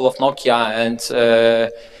after fall of Nokia and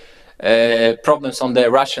problems on the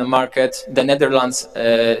Russian market. The Netherlands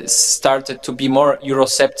started to be more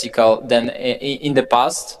Eurosceptical than in the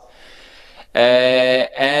past.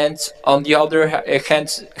 And on the other hand,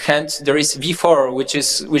 there is V4,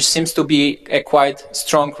 which seems to be a quite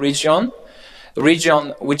strong region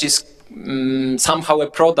which is somehow a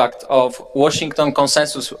product of Washington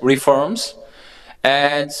consensus reforms.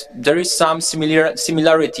 And there is some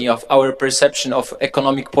similarity of our perception of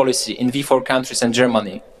economic policy in V4 countries and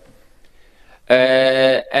Germany.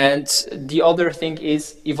 And the other thing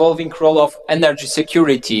is evolving role of energy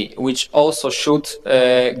security, which also should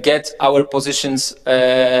get our positions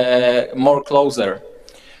more closer,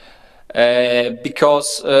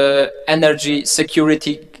 because energy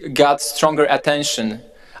security got stronger attention,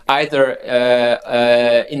 either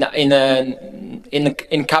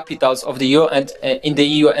in capitals of the EU and in the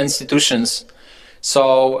EU institutions.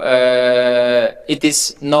 So it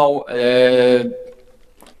is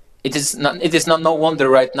not no wonder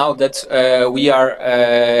right now that we are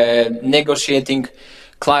negotiating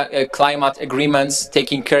climate agreements,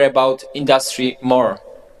 taking care about industry more.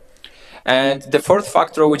 And the fourth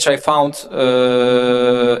factor, which I found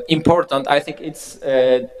important, I think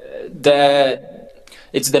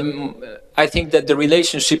I think that the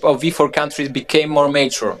relationship of V4 countries became more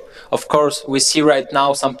mature. Of course, we see right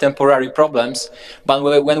now some temporary problems, but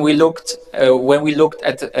when we looked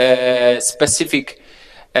at specific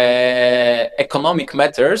economic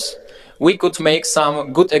matters, we could make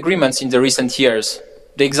some good agreements in the recent years.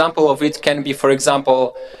 The example of it can be, for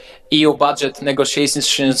example, EU budget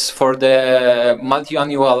negotiations for the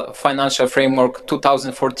multi-annual financial framework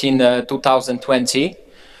 2014-2020,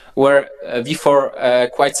 where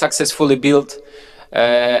V4 quite successfully built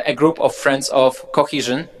a group of friends of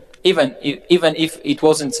cohesion, even if it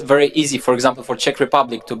wasn't very easy, for example, for Czech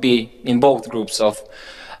Republic to be in both groups of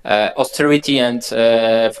austerity and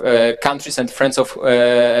countries and friends of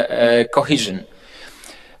cohesion.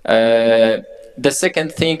 The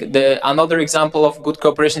second thing, another example of good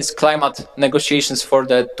cooperation is climate negotiations for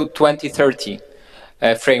the 2030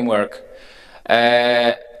 framework.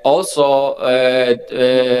 Also,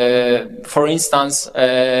 for instance,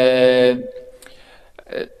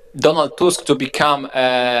 Donald Tusk to become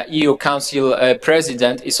EU Council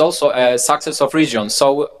President is also a success of region.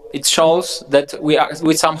 So it shows that we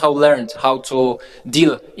somehow learned how to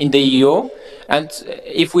deal in the EU, and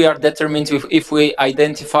if we are determined, if we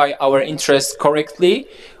identify our interests correctly,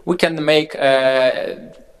 we can make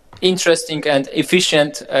an interesting and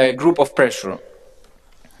efficient group of pressure.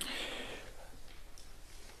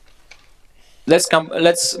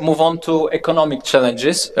 Let's move on to economic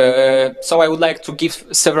challenges. So I would like to give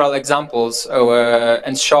several examples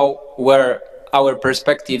and show where our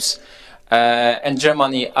perspectives and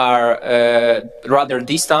Germany are rather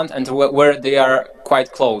distant and where they are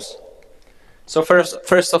quite close. So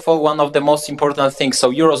first of all, one of the most important things,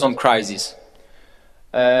 so Eurozone crisis.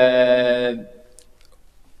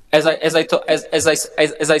 As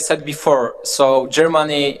I said before, so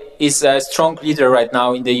Germany is a strong leader right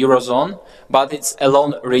now in the Eurozone, but it's a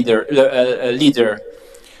lone leader.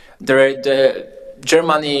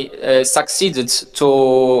 Germany succeeded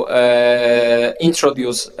to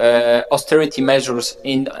introduce austerity measures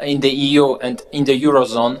in the EU and in the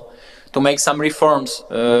Eurozone to make some reforms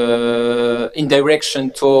in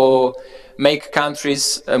direction to make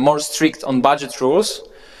countries more strict on budget rules.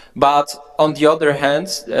 But on the other hand,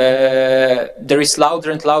 there is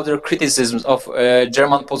louder and louder criticism of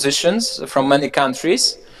German positions from many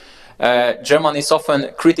countries. Germany is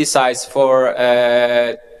often criticized for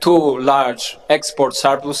too large export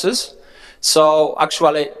surpluses. So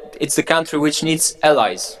actually, it's the country which needs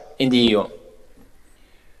allies in the EU.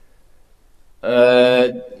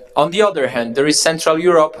 On the other hand, there is Central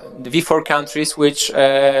Europe, the V4 countries, which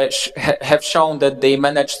have shown that they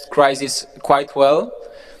managed crisis quite well.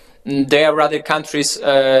 They are rather countries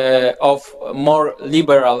of more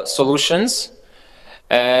liberal solutions,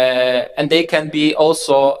 and they can be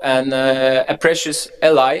also a precious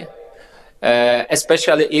ally,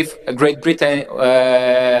 especially if Great Britain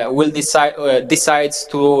will decides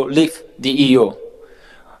to leave the EU,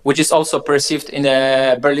 which is also perceived in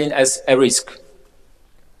Berlin as a risk.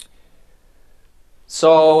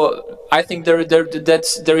 So I think there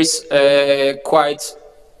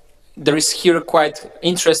is here quite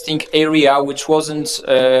interesting area which wasn't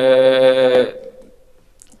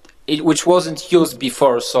used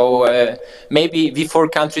before. So maybe V4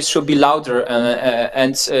 countries should be louder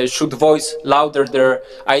and should voice louder their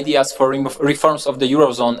ideas for reforms of the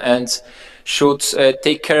Eurozone, and should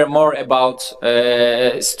take care more about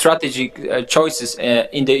strategic choices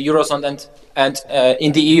in the Eurozone and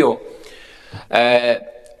in the EU.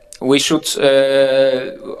 We should,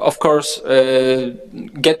 of course,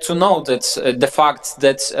 get to know that the fact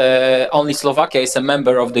that only Slovakia is a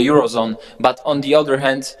member of the Eurozone, but on the other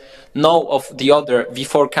hand, no of the other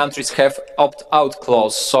V4 countries have opt-out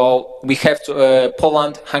clause. So we have to,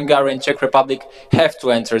 Poland, Hungary and Czech Republic have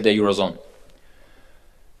to enter the Eurozone.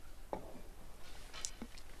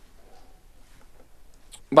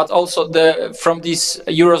 But also from this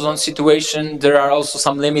Eurozone situation, there are also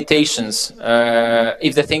some limitations.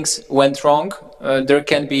 If the things went wrong, there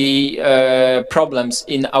can be problems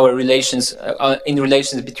in our relations,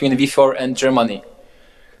 between V4 and Germany.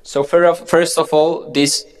 So first of all,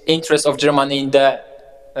 this interest of Germany in the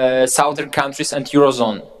southern countries and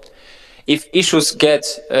Eurozone. If issues get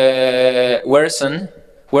worse,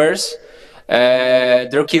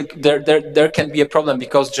 there can be a problem,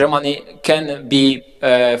 because Germany can be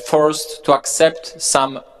forced to accept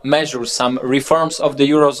some measures, some reforms of the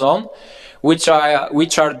Eurozone, which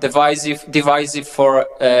are divisive for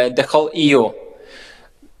the whole EU.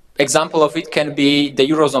 Example of it can be the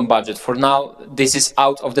Eurozone budget. For now, this is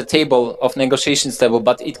out of the table of negotiations table,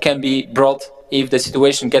 but it can be brought if the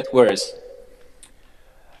situation gets worse.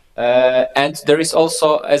 And there is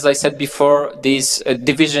also, as I said before, this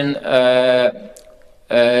division.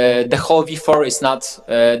 The whole V4 is not,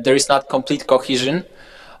 there is not complete cohesion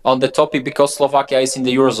on the topic because Slovakia is in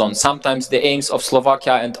the Eurozone. Sometimes the aims of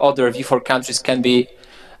Slovakia and other V4 countries can be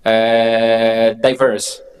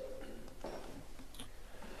diverse.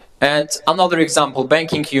 And another example,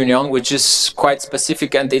 banking union, which is quite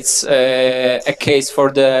specific, and it's a case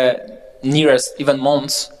for the nearest even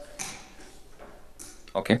months.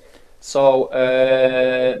 Okay, so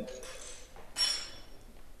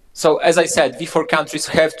as I said, V4 countries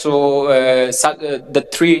have to, the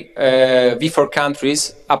three V4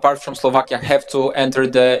 countries, apart from Slovakia, have to enter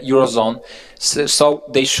the Eurozone. So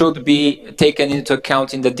they should be taken into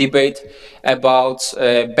account in the debate about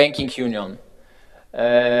banking union.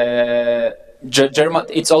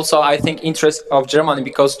 It's also, I think, interest of Germany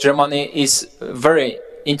because Germany is very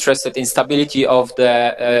interested in stability of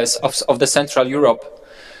the Central Europe.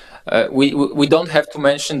 We don't have to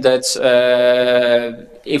mention that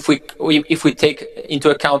if we take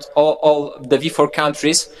into account all the V4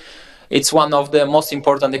 countries, it's one of the most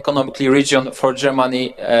important economically region for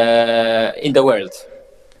Germany in the world.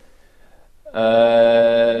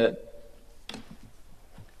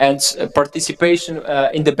 And participation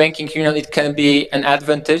in the banking union, it can be an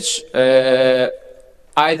advantage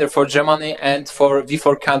either for Germany and for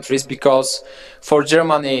V4 countries, because for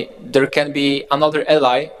Germany there can be another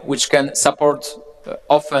ally which can support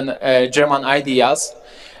often German ideas,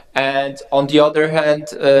 and on the other hand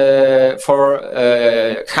for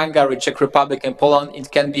Hungary, Czech Republic and Poland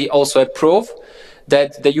it can be also a proof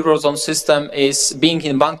that the Eurozone system is, being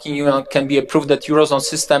in banking union can be a proof that Eurozone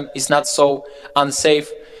system is not so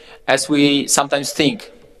unsafe as we sometimes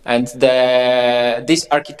think. And this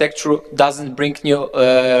architecture doesn't bring new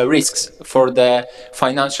risks for the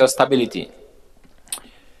financial stability.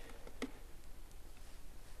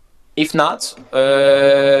 If not,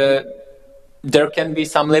 there can be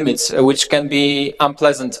some limits which can be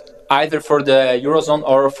unpleasant either for the Eurozone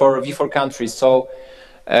or for V4 countries. So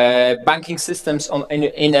banking systems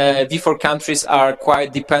in V4 countries are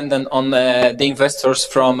quite dependent on the investors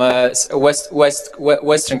from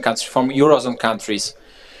Western countries, from Eurozone countries.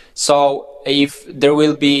 So if there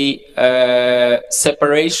will be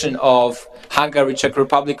separation of Hungary, Czech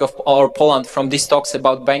Republic or Poland from these talks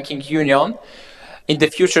about banking union, in the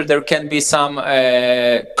future there can be some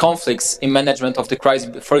conflicts in management of the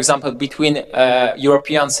crisis, for example, between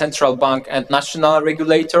European Central Bank and national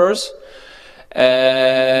regulators,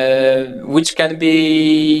 which can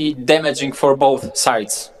be damaging for both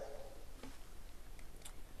sides.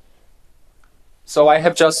 So I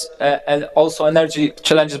have just and also energy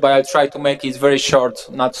challenges, but I'll try to make it very short,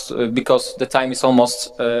 not because the time is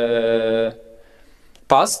almost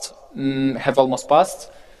passed, almost passed.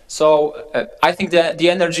 So I think that the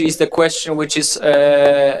energy is the question which is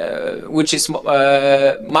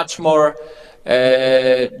much more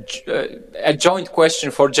a joint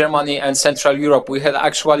question for Germany and Central Europe. We have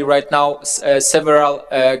actually right now several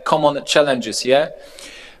common challenges. Yeah.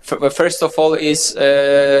 First of all, it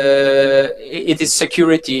is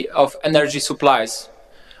security of energy supplies.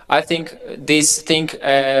 I think the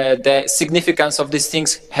significance of these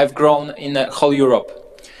things have grown in whole Europe.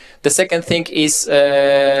 The second thing is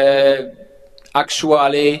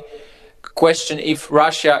actually question if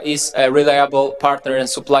Russia is a reliable partner and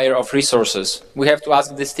supplier of resources. We have to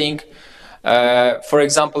ask this thing. For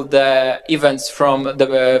example, the events from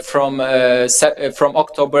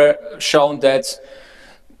October shown that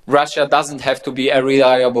Russia doesn't have to be a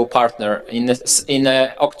reliable partner. In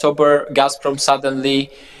October, Gazprom suddenly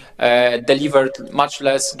delivered much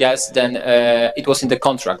less gas than it was in the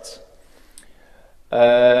contract.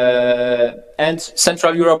 And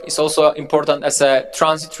Central Europe is also important as a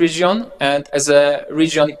transit region and as a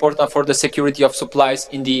region important for the security of supplies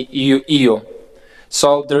in the EU.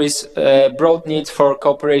 So there is a broad need for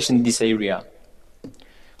cooperation in this area.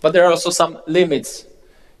 But there are also some limits.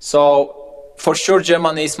 So for sure,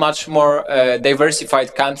 Germany is much more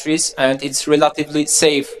diversified countries, and it's relatively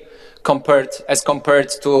safe compared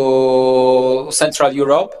to Central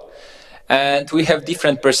Europe. And we have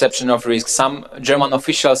different perception of risk. Some German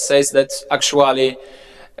officials say that actually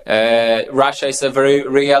Russia is a very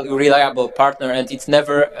reliable partner, and it's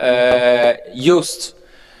never used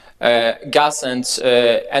gas and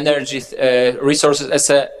energy resources as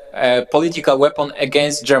a political weapon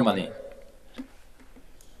against Germany.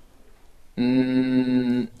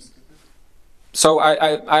 So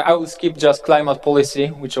I will skip just climate policy,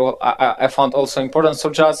 which I found also important. So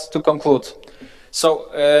just to conclude, so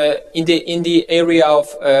in the area of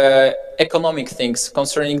economic things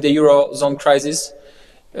concerning the Eurozone crisis,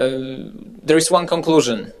 there is one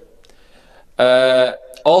conclusion.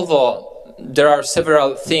 Although there are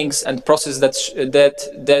several things and processes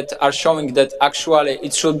that are showing that actually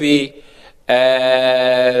it should be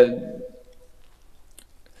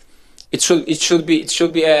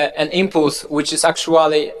an impulse which is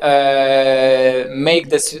actually make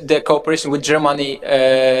the cooperation with Germany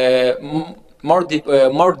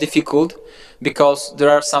more difficult, because there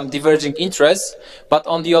are some diverging interests. But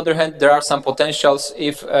on the other hand, there are some potentials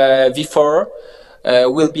if V4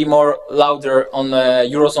 will be more louder on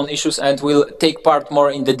Eurozone issues and will take part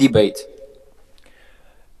more in the debate.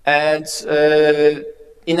 And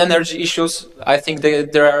in energy issues, I think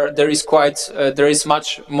there are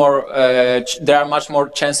much more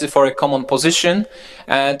chances for a common position,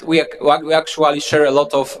 and we actually share a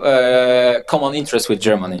lot of common interests with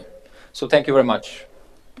Germany. So thank you very much.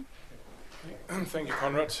 Thank you,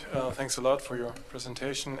 Konrad. Thanks a lot for your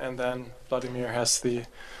presentation. And then Vladimír has the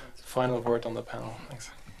final word on the panel. Thanks.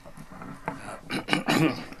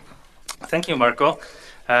 Thank you, Marco.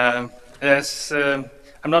 As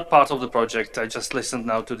I'm not part of the project, I just listened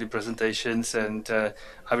now to the presentations, and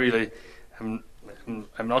I really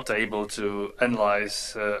I'm not able to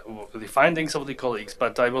analyze the findings of the colleagues,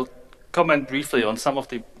 but I will comment briefly on some of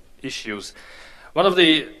the issues. One of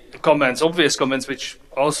the comments, obvious comments, which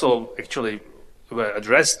also actually were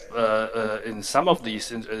addressed in some of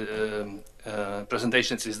these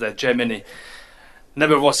presentations, is that Germany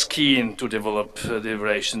never was keen to develop the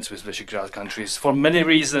relations with Visegrad countries for many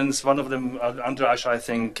reasons. One of them, András, I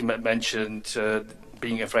think, mentioned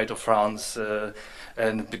being afraid of France,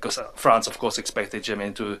 and because France, of course, expected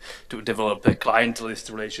Germany to develop a clientelist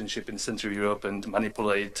relationship in Central Europe and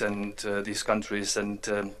manipulate these countries, and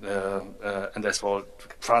that's what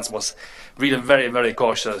France was really very, very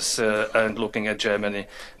cautious and looking at Germany,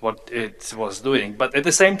 what it was doing. But at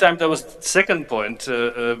the same time, there was a second point,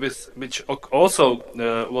 which also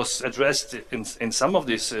was addressed in some of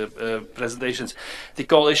these presentations, the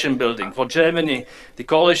coalition building. For Germany, the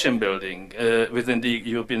coalition building within the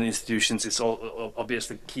European institutions is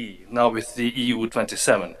obviously key. Now with the EU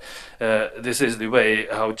 27, this is the way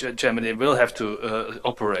how Germany will have to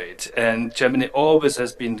operate. And Germany always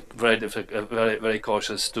has been very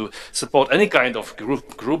cautious to support any kind of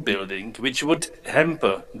group building which would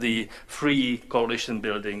hamper the free coalition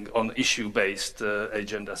building on issue-based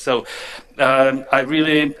agenda. So I'm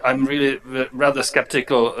really rather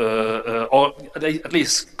skeptical, or at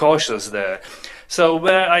least cautious there. So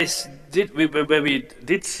where we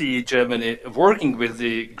did see Germany working with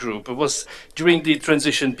the group, it was during the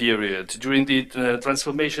transition period, during the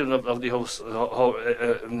transformation of the whole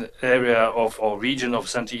area or region of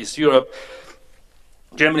Central East Europe.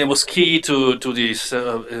 Germany was key to this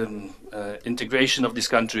integration of these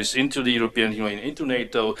countries into the European Union, into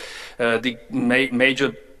NATO. The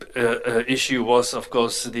major issue was, of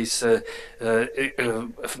course, this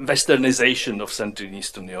westernization of Central and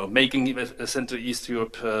Eastern Europe, making Central East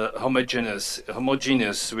Europe homogeneous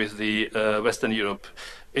with the Western Europe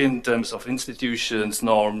in terms of institutions,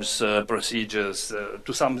 norms, procedures,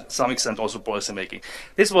 to some extent also policy making.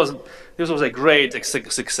 This was a great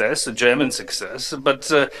success, a German success. But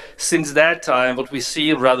since that time, what we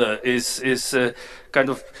see rather is kind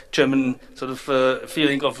of German sort of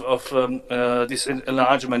feeling of this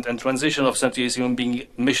enlargement and transition of Central East Europe being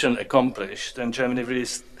mission accomplished, and Germany really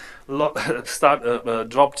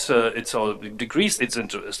dropped or decreased its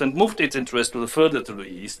interest and moved its interest further to the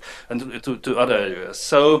east and to other areas.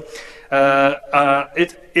 So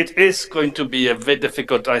it is going to be a very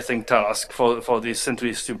difficult, I think, task for the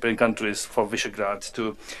Central East European countries, for Visegrad,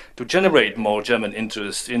 to generate more German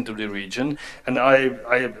interest into the region. And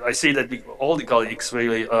I see that all the colleagues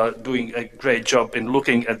really are doing a great job in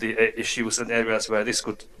looking at the issues and areas where this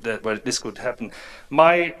could happen.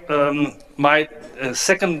 My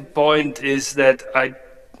second point is that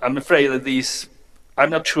I'm afraid that I'm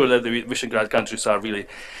not sure that the Visegrad countries are really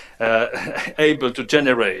able to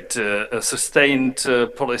generate sustained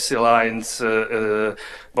policy lines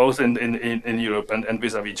both in Europe and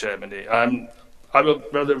vis-à-vis Germany. I will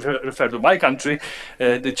rather refer to my country,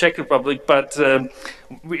 the Czech Republic, but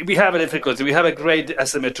we have a difficulty. We have a great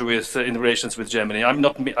asymmetry in relations with Germany.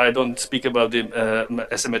 I don't speak about the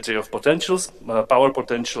asymmetry of potentials, power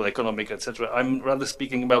potential, economic, etc. I'm rather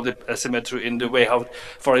speaking about the asymmetry in the way how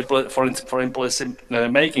foreign policy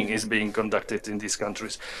making is being conducted in these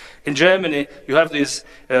countries. In Germany, you have this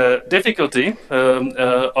difficulty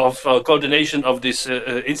of coordination of this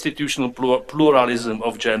institutional pluralism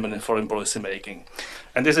of German foreign policy making.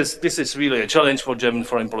 And this is really a challenge for German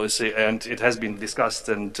foreign policy, and it has been discussed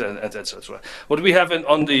and etc. What we have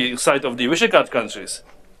on the side of the Visegrad countries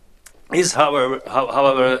is, however,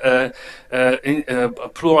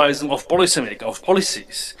 pluralism of policymaking, of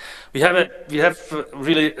policies. We have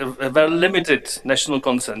really a very limited national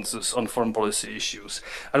consensus on foreign policy issues,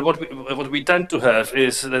 and what we tend to have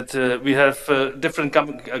is that we have different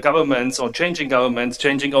governments or changing governments,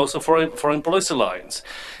 changing also foreign policy lines.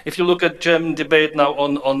 If you look at German debate now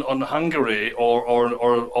on Hungary or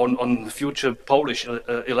on future Polish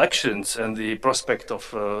elections and the prospect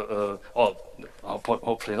of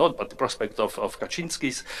hopefully not, but the prospect of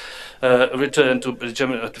Kaczynski's return to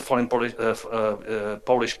German foreign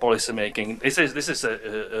Polish policy making. This is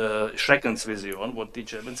a Schreckens vision, what the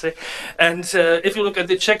Germans say. And if you look at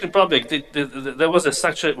the Czech Republic, there was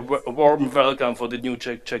such a warm welcome for the new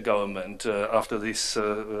Czech government after these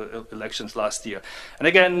elections last year. And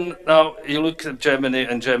again, now you look at Germany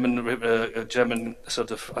and German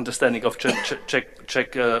sort of understanding of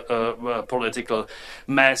Czech political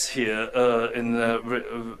mass here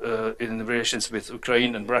in relations with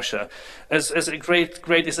Ukraine and Russia as a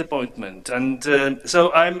great disappointment. And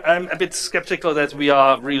so I'm a bit skeptical that we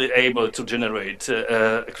are really able to generate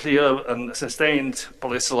a clear and sustained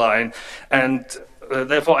policy line. And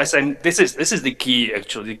therefore, I say this is the key,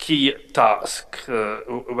 actually, the key task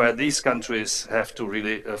where these countries have to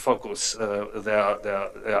really focus their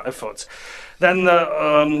efforts. Then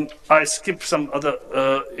I skip some other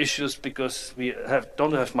issues because we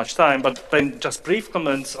don't have much time. But then just brief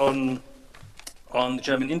comments on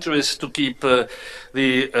German interest to keep the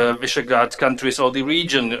Visegrad countries or the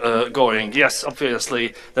region going. Yes,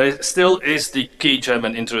 obviously, there still is the key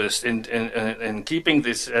German interest in keeping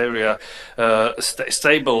this area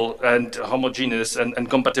stable and homogeneous and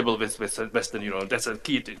compatible with Western Europe. That's a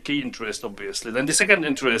key interest, obviously. Then the second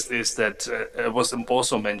interest is that was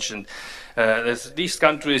also mentioned. These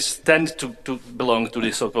countries tend to belong to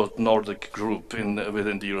the so-called Nordic group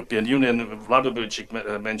within the European Union. Vladimír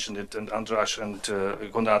Bilčík mentioned it, and András and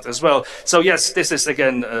Konrad as well. So yes, this is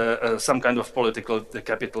again some kind of political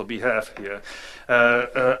capital we have here.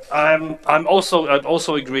 I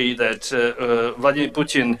also agree that Vladimir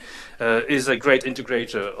Putin is a great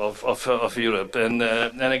integrator of Europe, and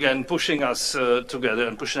again pushing us together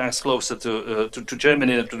and pushing us closer to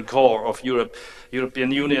Germany and to the core of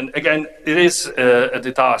European Union. Again, it is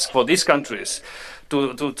the task for these countries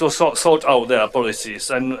to sort out their policies.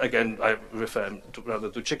 And again, I refer rather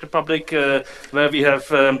to Czech Republic, where we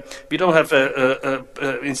don't have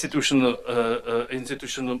institutional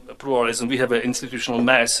pluralism. We have an institutional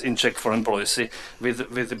mass in Czech foreign policy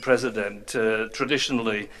with the president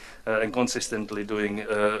traditionally and consistently doing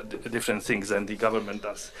different things than the government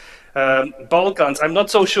does. Balkans, I'm not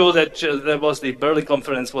so sure that there was the Berlin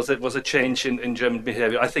conference was a change in German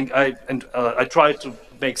behavior. I think I tried to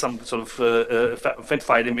make some sort of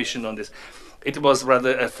fact-finding mission on this. It was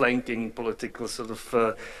rather a flanking political sort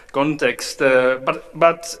of context,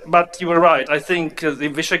 but you were right. I think the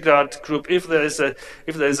Visegrad group, if there is an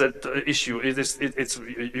issue, it's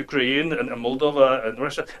Ukraine and Moldova and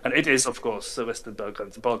Russia, and it is of course the Western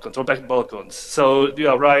Balkans or Back Balkans. So you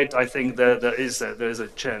are right. I think there is a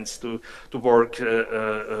chance to work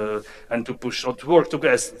and to push or to work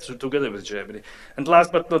together with Germany. And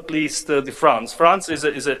last but not least, the France. France is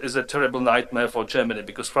a terrible nightmare for Germany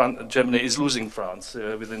because Germany is losing France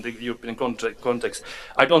within the European context.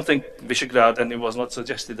 I don't think Visegrad, and it was not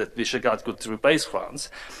suggested that Visegrad could replace France,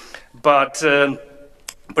 but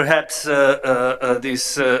perhaps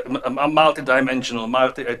this multi-dimensional,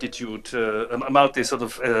 multi-attitude,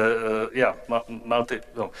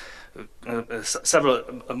 several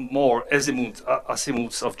more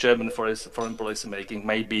azimuths of German foreign policy making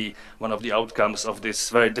may be one of the outcomes of this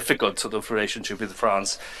very difficult sort of relationship with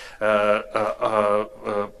France.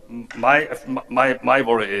 My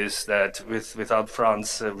worry is that without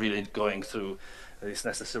France really going through these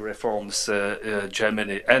necessary reforms,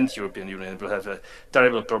 Germany and European Union will have a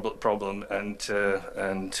terrible problem, and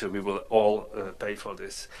we will all pay for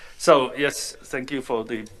this. So yes, thank you for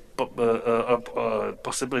the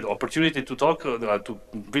opportunity to talk, to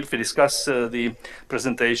briefly discuss the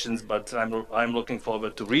presentations. But I'm looking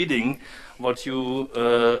forward to reading what you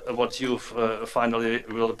finally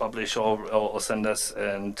will publish or send us,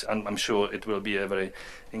 and I'm sure it will be a very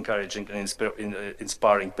encouraging and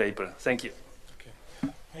inspiring paper. Thank you.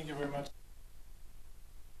 Thank you very much.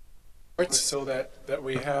 So that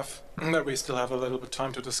we still have a little bit of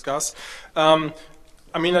time to discuss.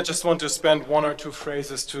 I mean, I just want to spend one or two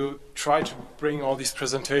phrases to try to bring all these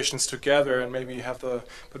presentations together and maybe have the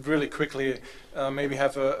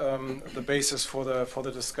basis for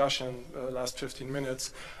the discussion last 15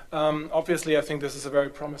 minutes. Obviously, I think this is a very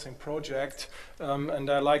promising project, and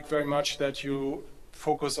I like very much that you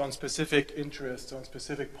focus on specific interests, on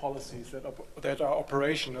specific policies that are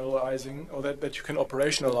operationalizing, or that you can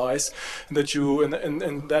operationalize, and that you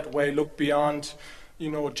in that way look beyond,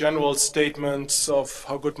 general statements of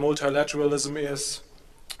how good multilateralism is,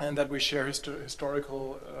 and that we share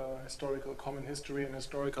historical common history and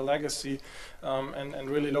historical legacy, and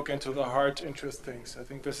really look into the hard interest things. I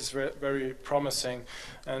think this is very promising,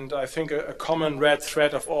 and I think a common red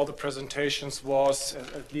thread of all the presentations was,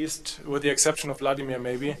 at least with the exception of Vladimír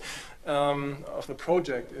maybe, of the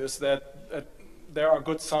project, is that there are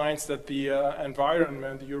good signs that the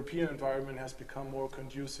environment, the European environment, has become more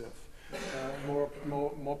conducive.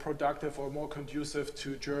 More productive or more conducive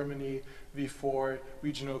to Germany V4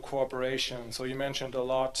 regional cooperation. So you mentioned a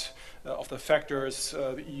lot of the factors.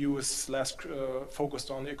 The EU is less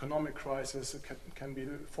focused on the economic crisis. It can be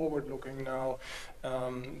forward-looking now.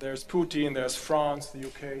 There's Putin, there's France, the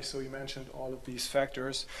UK, so you mentioned all of these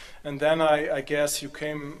factors. And then I guess you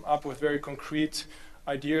came up with very concrete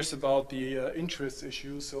ideas about the interest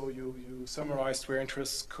issues. So you summarized where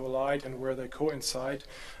interests collide and where they coincide.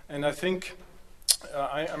 And I think,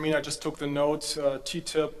 I just took the note,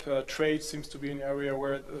 TTIP, trade seems to be an area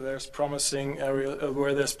where there's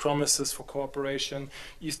where there's promises for cooperation,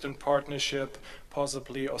 Eastern Partnership,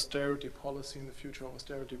 possibly austerity policy in the future,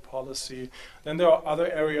 austerity policy. Then there are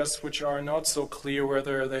other areas which are not so clear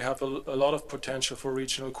whether they have a lot of potential for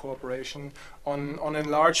regional cooperation. On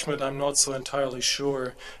enlargement, I'm not so entirely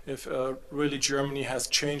sure if really Germany has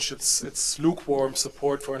changed its lukewarm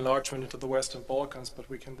support for enlargement into the Western Balkans, but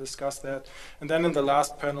we can discuss that. And then in the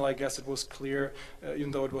last panel, I guess it was clear,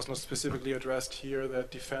 even though it was not specifically addressed here,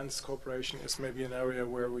 that defense cooperation is maybe an area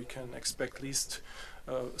where we can expect least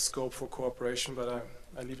scope for cooperation, but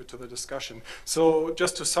I leave it to the discussion. So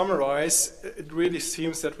just to summarize, it really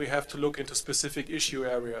seems that we have to look into specific issue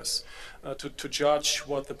areas to judge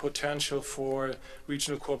what the potential for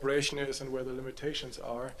regional cooperation is and where the limitations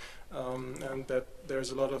are, and that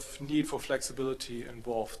there's a lot of need for flexibility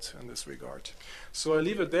involved in this regard. So I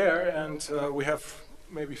leave it there, and we have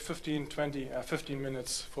maybe 15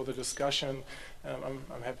 minutes for the discussion.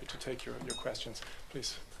 I'm happy to take your questions.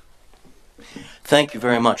 Please. Thank you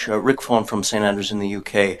very much. Rick Fawn from St Andrews in the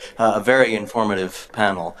UK. A very informative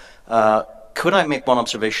panel. Could I make one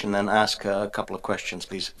observation and then ask a couple of questions,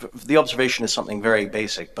 please? The observation is something very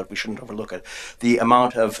basic, but we shouldn't overlook it. The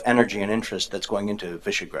amount of energy and interest that's going into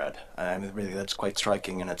Visegrad. Really, that's quite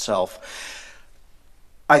striking in itself.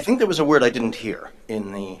 I think there was a word I didn't hear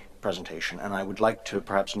in the presentation, and I would like to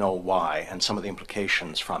perhaps know why and some of the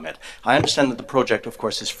implications from it. I understand that the project, of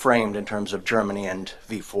course, is framed in terms of Germany and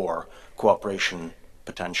V4 cooperation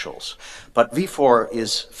potentials. But V4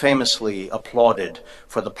 is famously applauded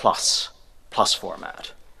for the plus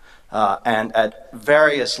format. And at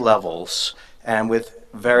various levels and with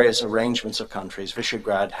various arrangements of countries,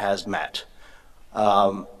 Visegrad has met.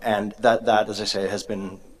 And that, as I say, has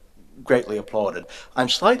been greatly applauded. I'm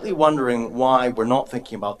slightly wondering why we're not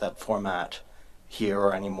thinking about that format here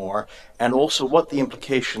or anymore, and also what the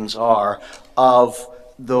implications are of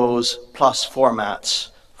those plus formats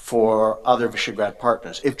for other Visegrad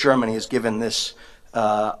partners, if Germany is given this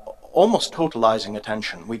almost totalizing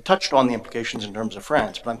attention. We touched on the implications in terms of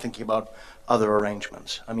France, but I'm thinking about other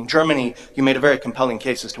arrangements. I mean, Germany, you made a very compelling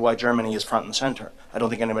case as to why Germany is front and center. I don't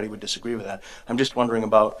think anybody would disagree with that. I'm just wondering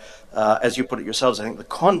about, as you put it yourselves, I think the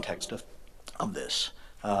context of this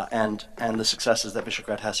and the successes that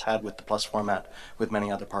Visegrad has had with the plus format with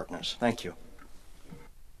many other partners. Thank you.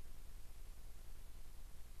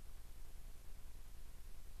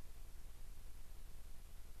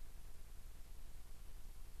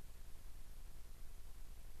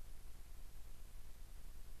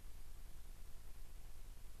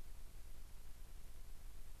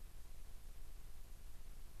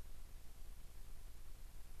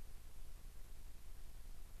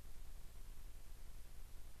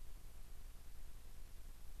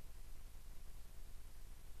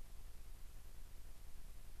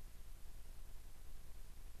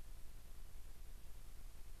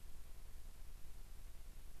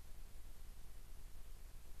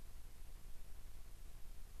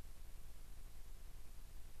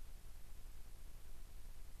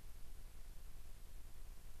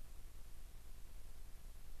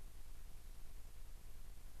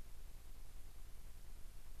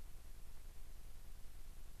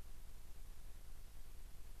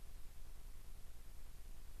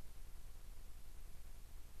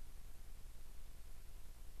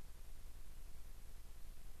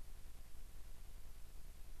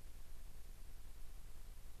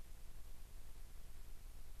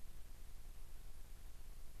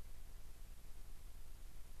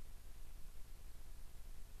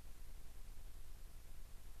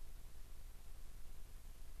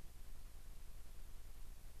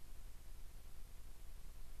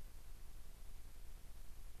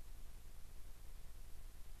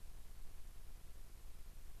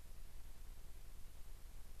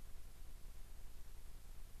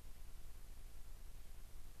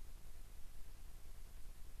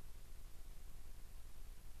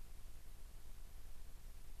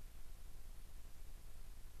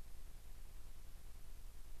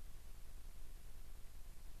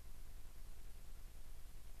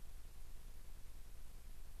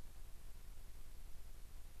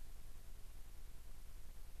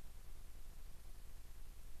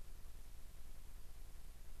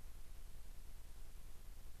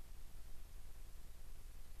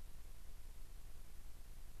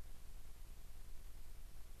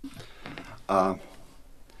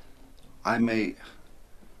 I may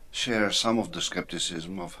share some of the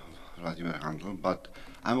skepticism of Vladimír Handl, but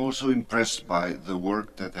I'm also impressed by the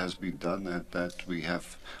work that has been done and that we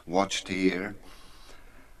have watched here.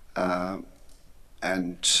 I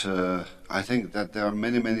think that there are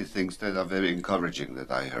many, many things that are very encouraging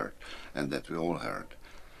that I heard and that we all heard.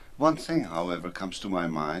 One thing, however, comes to my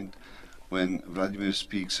mind when Vladimír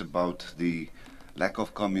speaks about the lack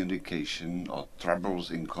of communication or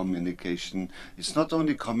troubles in communication. It's not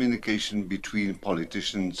only communication between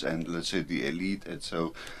politicians and, let's say, the elite and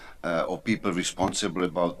so, or people responsible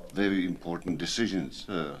about very important decisions,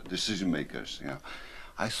 decision makers. Yeah.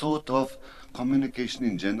 I thought of communication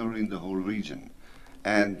in general in the whole region.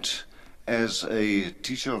 And as a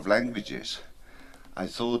teacher of languages, I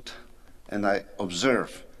thought and I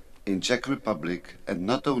observe in Czech Republic, and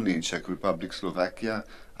not only in Czech Republic, Slovakia,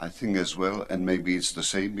 I think as well, and maybe it's the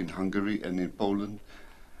same in Hungary and in Poland,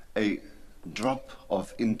 a drop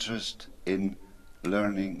of interest in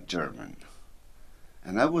learning German.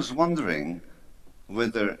 And I was wondering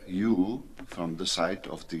whether you, from the side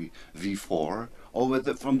of the V4, or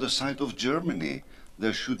whether from the side of Germany,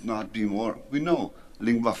 there should not be more. We know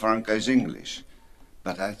lingua franca is English,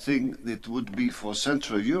 but I think it would be for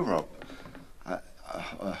Central Europe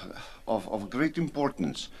of great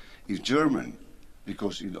importance if German,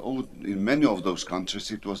 because in many of those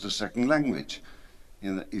countries it was the second language,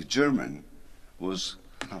 if German was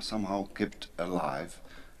somehow kept alive,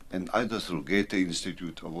 and either through Goethe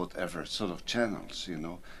Institute or whatever sort of channels, you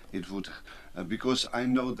know, it would, because I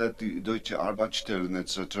know that the Deutsche Arbeitsstellen,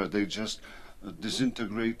 etc., they just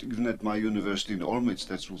disintegrate. Even at my university in Olmütz,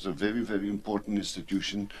 that was a very, very important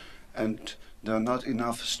institution, and there are not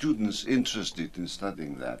enough students interested in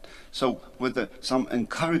studying that. So whether some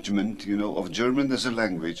encouragement, you know, of German as a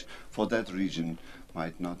language for that region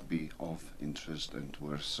might not be of interest and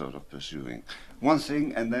worth sort of pursuing. One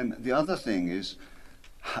thing, and then the other thing is,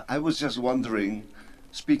 I was just wondering,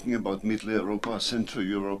 speaking about Mitteleuropa, Central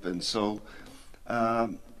Europe, and so,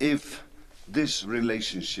 if this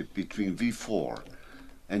relationship between V4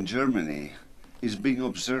 and Germany is being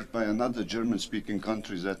observed by another German-speaking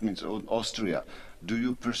countries, that means Austria. Do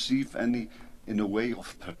you perceive any, in a way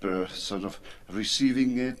of sort of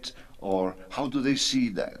receiving it, or how do they see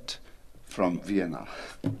that from Vienna?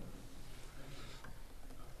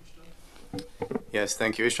 Yes,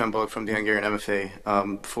 thank you. István Balog from the Hungarian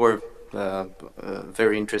MFA for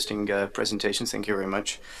very interesting presentations. Thank you very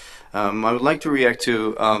much. I would like to react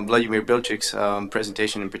to Vladimír Bilčík's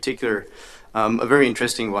presentation in particular, a very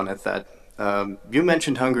interesting one at that. You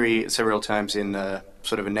mentioned Hungary several times in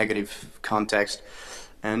sort of a negative context,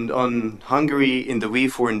 and on Hungary in the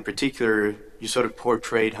V4 in particular, you sort of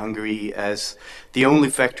portrayed Hungary as the only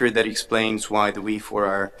factor that explains why the V4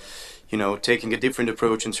 are, you know, taking a different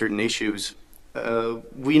approach in certain issues.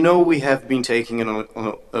 We know we have been taking an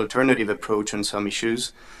alternative approach on some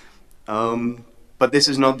issues, but this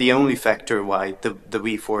is not the only factor why the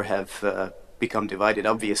V4 have become divided,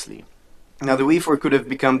 obviously. Now, the V4 could have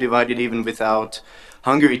become divided even without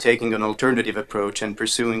Hungary taking an alternative approach and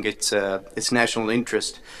pursuing its national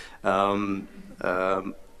interest. And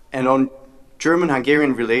on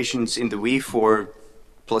German-Hungarian relations in the V4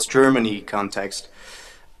 plus Germany context,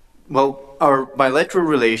 well, our bilateral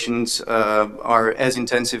relations are as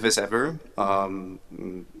intensive as ever.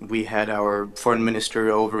 We had our foreign minister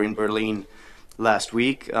over in Berlin last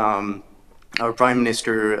week. Our Prime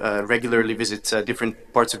Minister regularly visits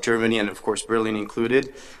different parts of Germany, and of course Berlin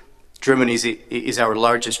included. Germany is our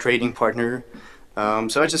largest trading partner.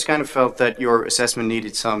 So I just kind of felt that your assessment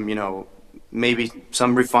needed some, you know, maybe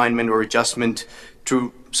some refinement or adjustment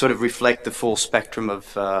to sort of reflect the full spectrum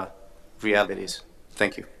of realities.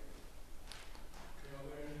 Thank you.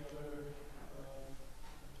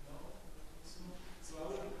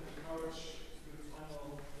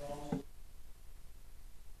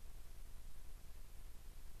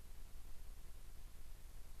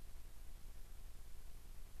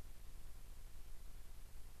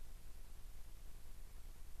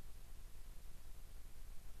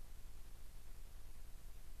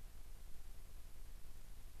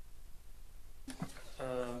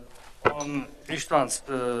 On István's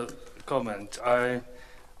comment, I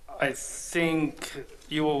think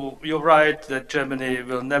you're right that Germany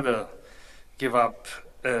will never give up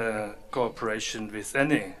cooperation with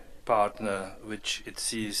any partner which it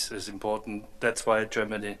sees as important. That's why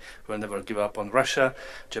Germany will never give up on Russia.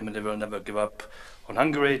 Germany will never give up on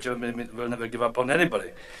Hungary. Germany will never give up on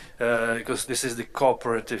anybody, because this is the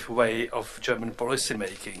cooperative way of German policy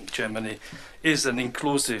making. Germany is an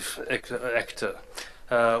inclusive actor.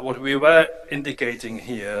 What we were indicating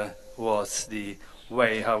here was the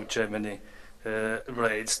way how Germany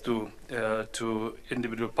relates to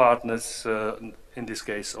individual partners, in this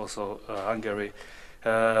case also Hungary,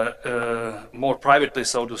 more privately,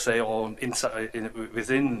 so to say, or inside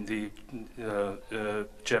within the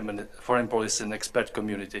German foreign policy and expert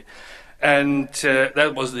community. And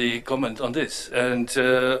that was the comment on this. And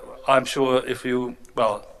I'm sure if you,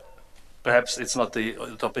 well, perhaps it's not the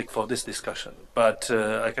topic for this discussion, but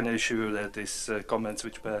I can assure you that these comments,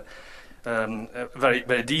 which were very,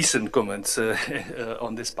 very decent comments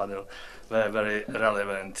on this panel, were very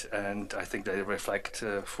relevant, and I think they reflect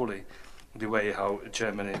fully the way how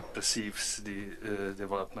Germany perceives the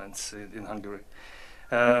developments in Hungary.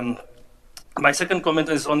 My second comment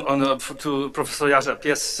is to Professor Jařab.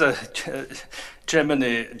 Yes,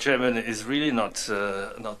 Germany is really not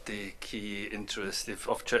the key interest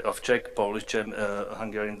of Czech, Polish,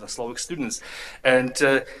 Hungarian, and Slovak students,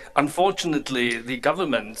 and unfortunately, the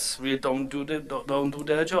governments really don't do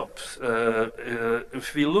their job.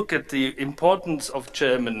 If we look at the importance of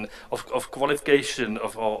German, of qualification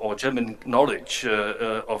or German knowledge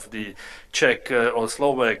of the Czech or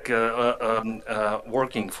Slovak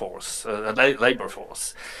working force, labor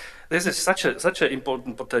force. This is such an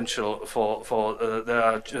important potential for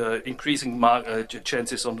the increasing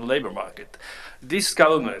chances on the labor market. This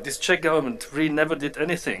government, this Czech government, really never did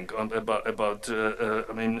anything about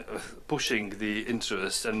pushing the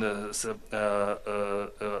interest and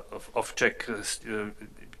of Czech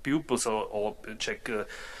pupils or Czech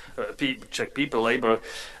people, labor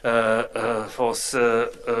force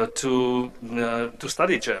to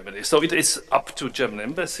study Germany. So it is up to German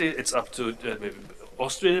embassy. It's up to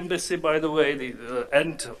Austrian embassy, by the way,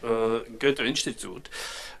 and Goethe Institute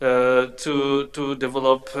to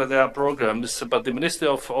develop their programs. But the Ministry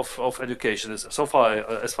of Education, as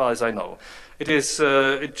far as I know, it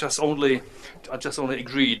just only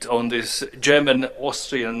agreed on this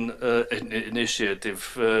German-Austrian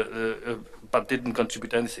initiative, but didn't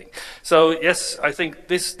contribute anything. So yes, I think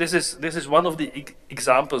this is one of the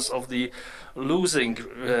examples of the losing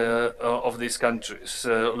of these countries,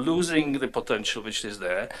 losing the potential which is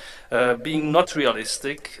there, being not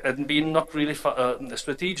realistic and being not really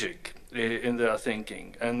strategic in their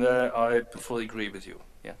thinking. And I fully agree with you.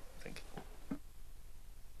 Yeah, thank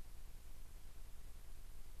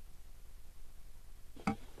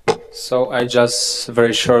you. So I just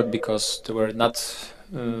very short, because there were not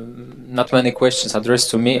many questions addressed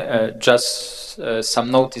to me. Just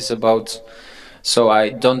some notice about. So I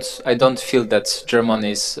don't feel that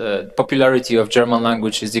Germany's popularity of German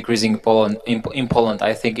language is decreasing in Poland.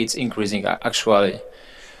 I think it's increasing actually.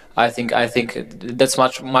 I think that's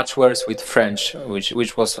much worse with French,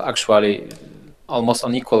 which was actually almost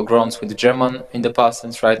on equal grounds with German in the past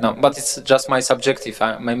and right now. But it's just my subjective.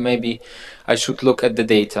 Maybe I should look at the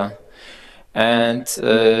data. And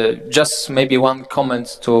just maybe one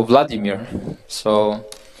comment to Vladimír, so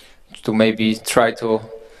to maybe try to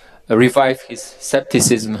revive his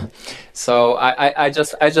skepticism. So I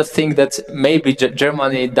just think that maybe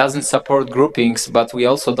Germany doesn't support groupings, but we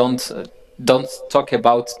also don't talk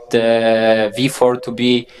about the V4 to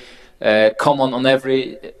be common on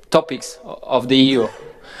every topics of the EU.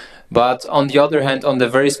 But on the other hand, on the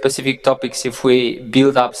very specific topics, if we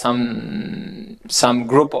build up some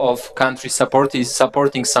group of countries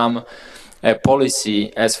supporting some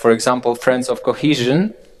policy, as for example Friends of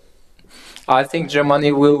Cohesion, I think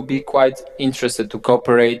Germany will be quite interested to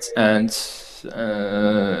cooperate, and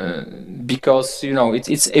because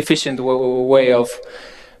it's efficient way of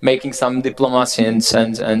making some diplomacy, and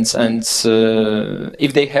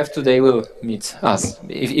if they have to, they will meet us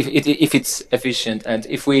if it's efficient, and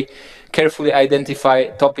if we carefully identify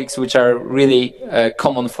topics which are really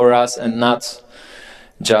common for us and not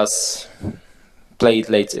just play it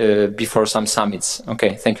late before some summits.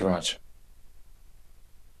 Okay, thank you very much.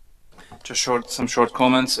 Just some short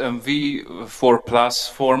comments. V4 Plus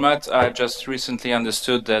format. I just recently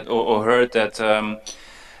understood that or heard that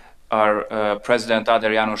our President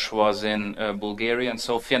Adler János was in Bulgaria and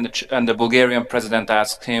Sofia, and the Bulgarian president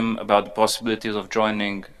asked him about the possibilities of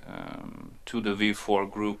joining to the V4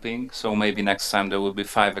 grouping. So maybe next time there will be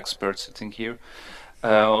 5 experts sitting here.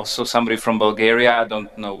 Also somebody from Bulgaria. I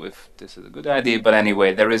don't know if this is a good idea, but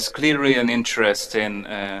anyway, there is clearly an interest in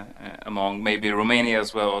among maybe Romania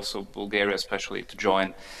as well, also Bulgaria especially, to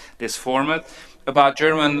join this format. About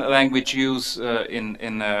German language use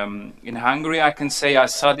in Hungary, I can say I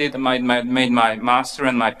studied, made my master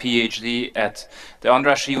and my PhD at the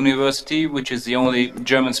András University, which is the only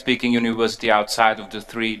German-speaking university outside of the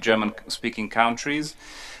 3 German-speaking countries.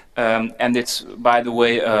 And it's, by the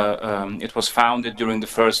way, it was founded during the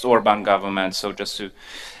first Orbán government, so just to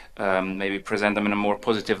maybe present them in a more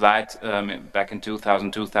positive light. Back in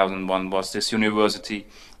 2000, 2001 was this university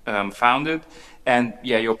founded. And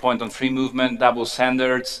yeah, your point on free movement, double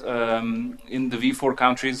standards in the V4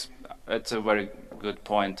 countries, that's a very good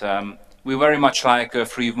point. We very much like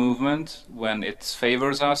free movement when it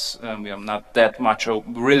favors us. We are not that much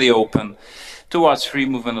really open towards free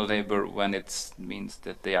movement of labor when it means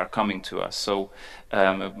that they are coming to us. So,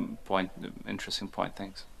 interesting point.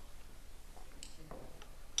 Thanks.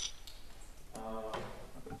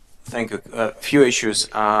 Thank you. A few issues.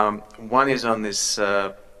 One is on this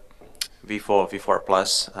V4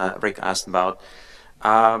 Plus. Rick asked about.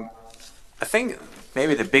 I think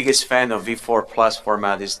maybe the biggest fan of V4 Plus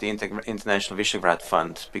format is the International Visegrad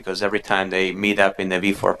Fund, because every time they meet up in the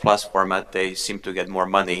V4 Plus format, they seem to get more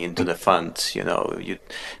money into the fund. You know, you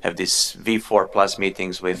have these V4 Plus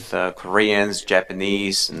meetings with Koreans,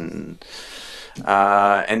 Japanese, and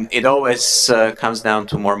it always comes down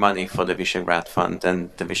to more money for the Visegrad Fund and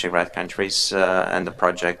the Visegrad countries and the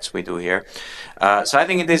projects we do here. So I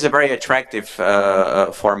think it is a very attractive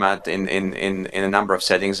format in a number of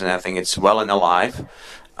settings, and I think it's well and alive,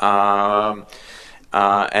 and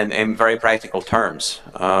in very practical terms.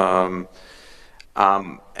 And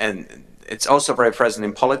it's also very present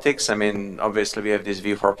in politics. I mean, obviously we have this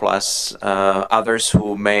V4 Plus. Others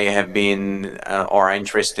who may have been or are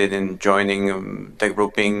interested in joining the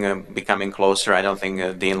grouping, becoming closer. I don't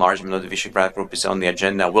think the enlargement of the Visegrad group is on the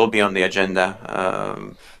agenda, will be on the agenda,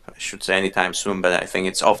 I should say anytime soon, but I think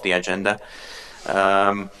it's off the agenda.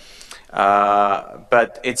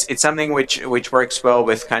 But it's something which works well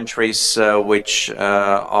with countries which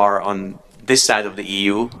are on this side of the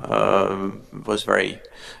EU, was very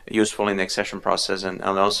useful in the accession process, and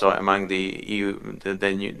also among the EU,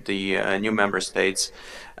 the new member states,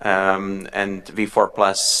 and V4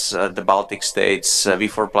 Plus, the Baltic states,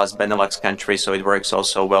 V4 Plus Benelux countries, so it works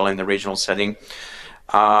also well in the regional setting.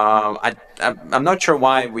 I'm not sure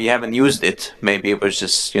why we haven't used it. Maybe it was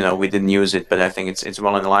just, you know, we didn't use it, but I think it's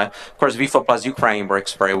well in the line. Of course, V4 Plus Ukraine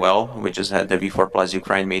works very well. We just had the V4 Plus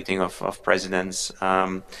Ukraine meeting of presidents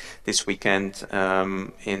this weekend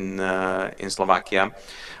in Slovakia.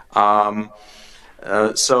 I'm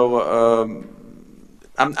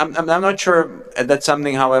not sure that's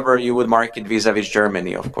something, however, you would market vis-a-vis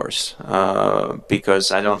Germany, of course,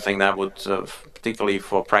 because I don't think that would, particularly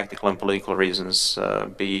for practical and political reasons,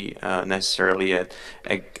 be necessarily a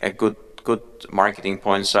good marketing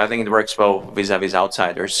point. So I think it works well vis-a-vis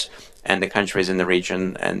outsiders and the countries in the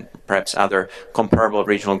region and perhaps other comparable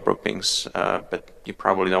regional groupings, but you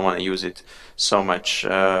probably don't want to use it so much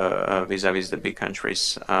vis-a-vis the big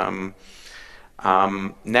countries.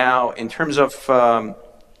 Now, in terms of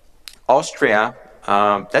Austria,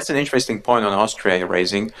 that's an interesting point on Austria you're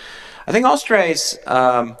raising. I think Austria is,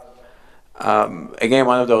 again,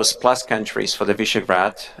 one of those plus countries for the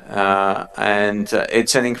Visegrad, and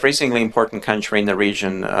it's an increasingly important country in the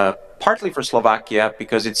region, partly for Slovakia,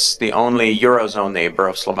 because it's the only Eurozone neighbor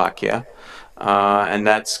of Slovakia. And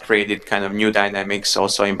that's created kind of new dynamics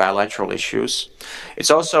also in bilateral issues.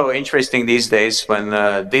 It's also interesting these days when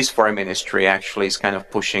this foreign ministry actually is kind of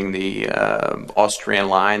pushing the Austrian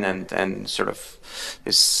line and sort of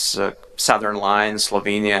this southern line,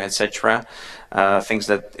 Slovenia, etc. Things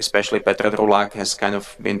that especially Petr Drulák has kind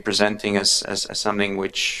of been presenting as something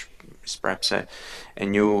which is perhaps a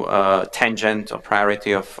new tangent or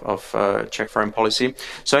priority of Czech foreign policy.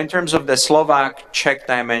 So in terms of the Slovak-Czech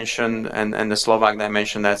dimension and the Slovak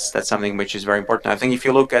dimension, that's something which is very important. I think if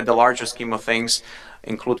you look at the larger scheme of things,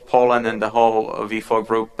 include Poland and the whole V4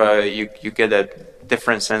 group, you get a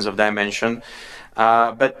different sense of dimension.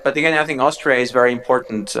 But again, I think Austria is very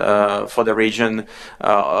important for the region,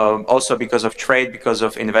 also because of trade, because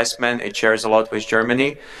of investment. It shares a lot with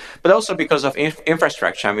Germany, but also because of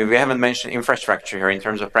infrastructure. I mean, we haven't mentioned infrastructure here in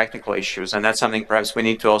terms of practical issues, and that's something perhaps we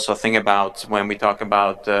need to also think about when we talk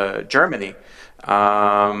about Germany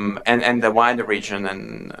and the wider region,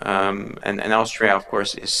 and Austria, of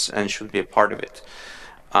course, is and should be a part of it.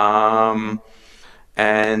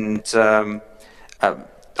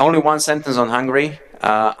 Only one sentence on Hungary.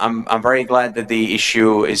 I'm very glad that the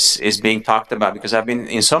issue is being talked about, because I've been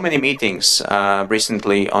in so many meetings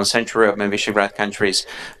recently on Central Europe and Visegrad countries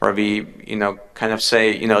where we, kind of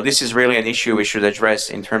say, this is really an issue we should address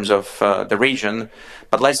in terms of the region,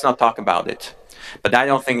 but let's not talk about it. But I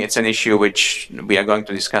don't think it's an issue which we are going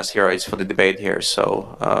to discuss here. It's for the debate here.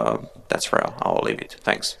 So that's where I'll leave it.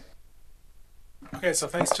 Thanks. Okay, so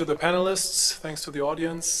thanks to the panelists, thanks to the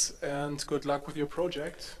audience, and good luck with your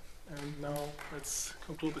project. And now let's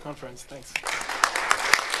conclude the conference. Thanks.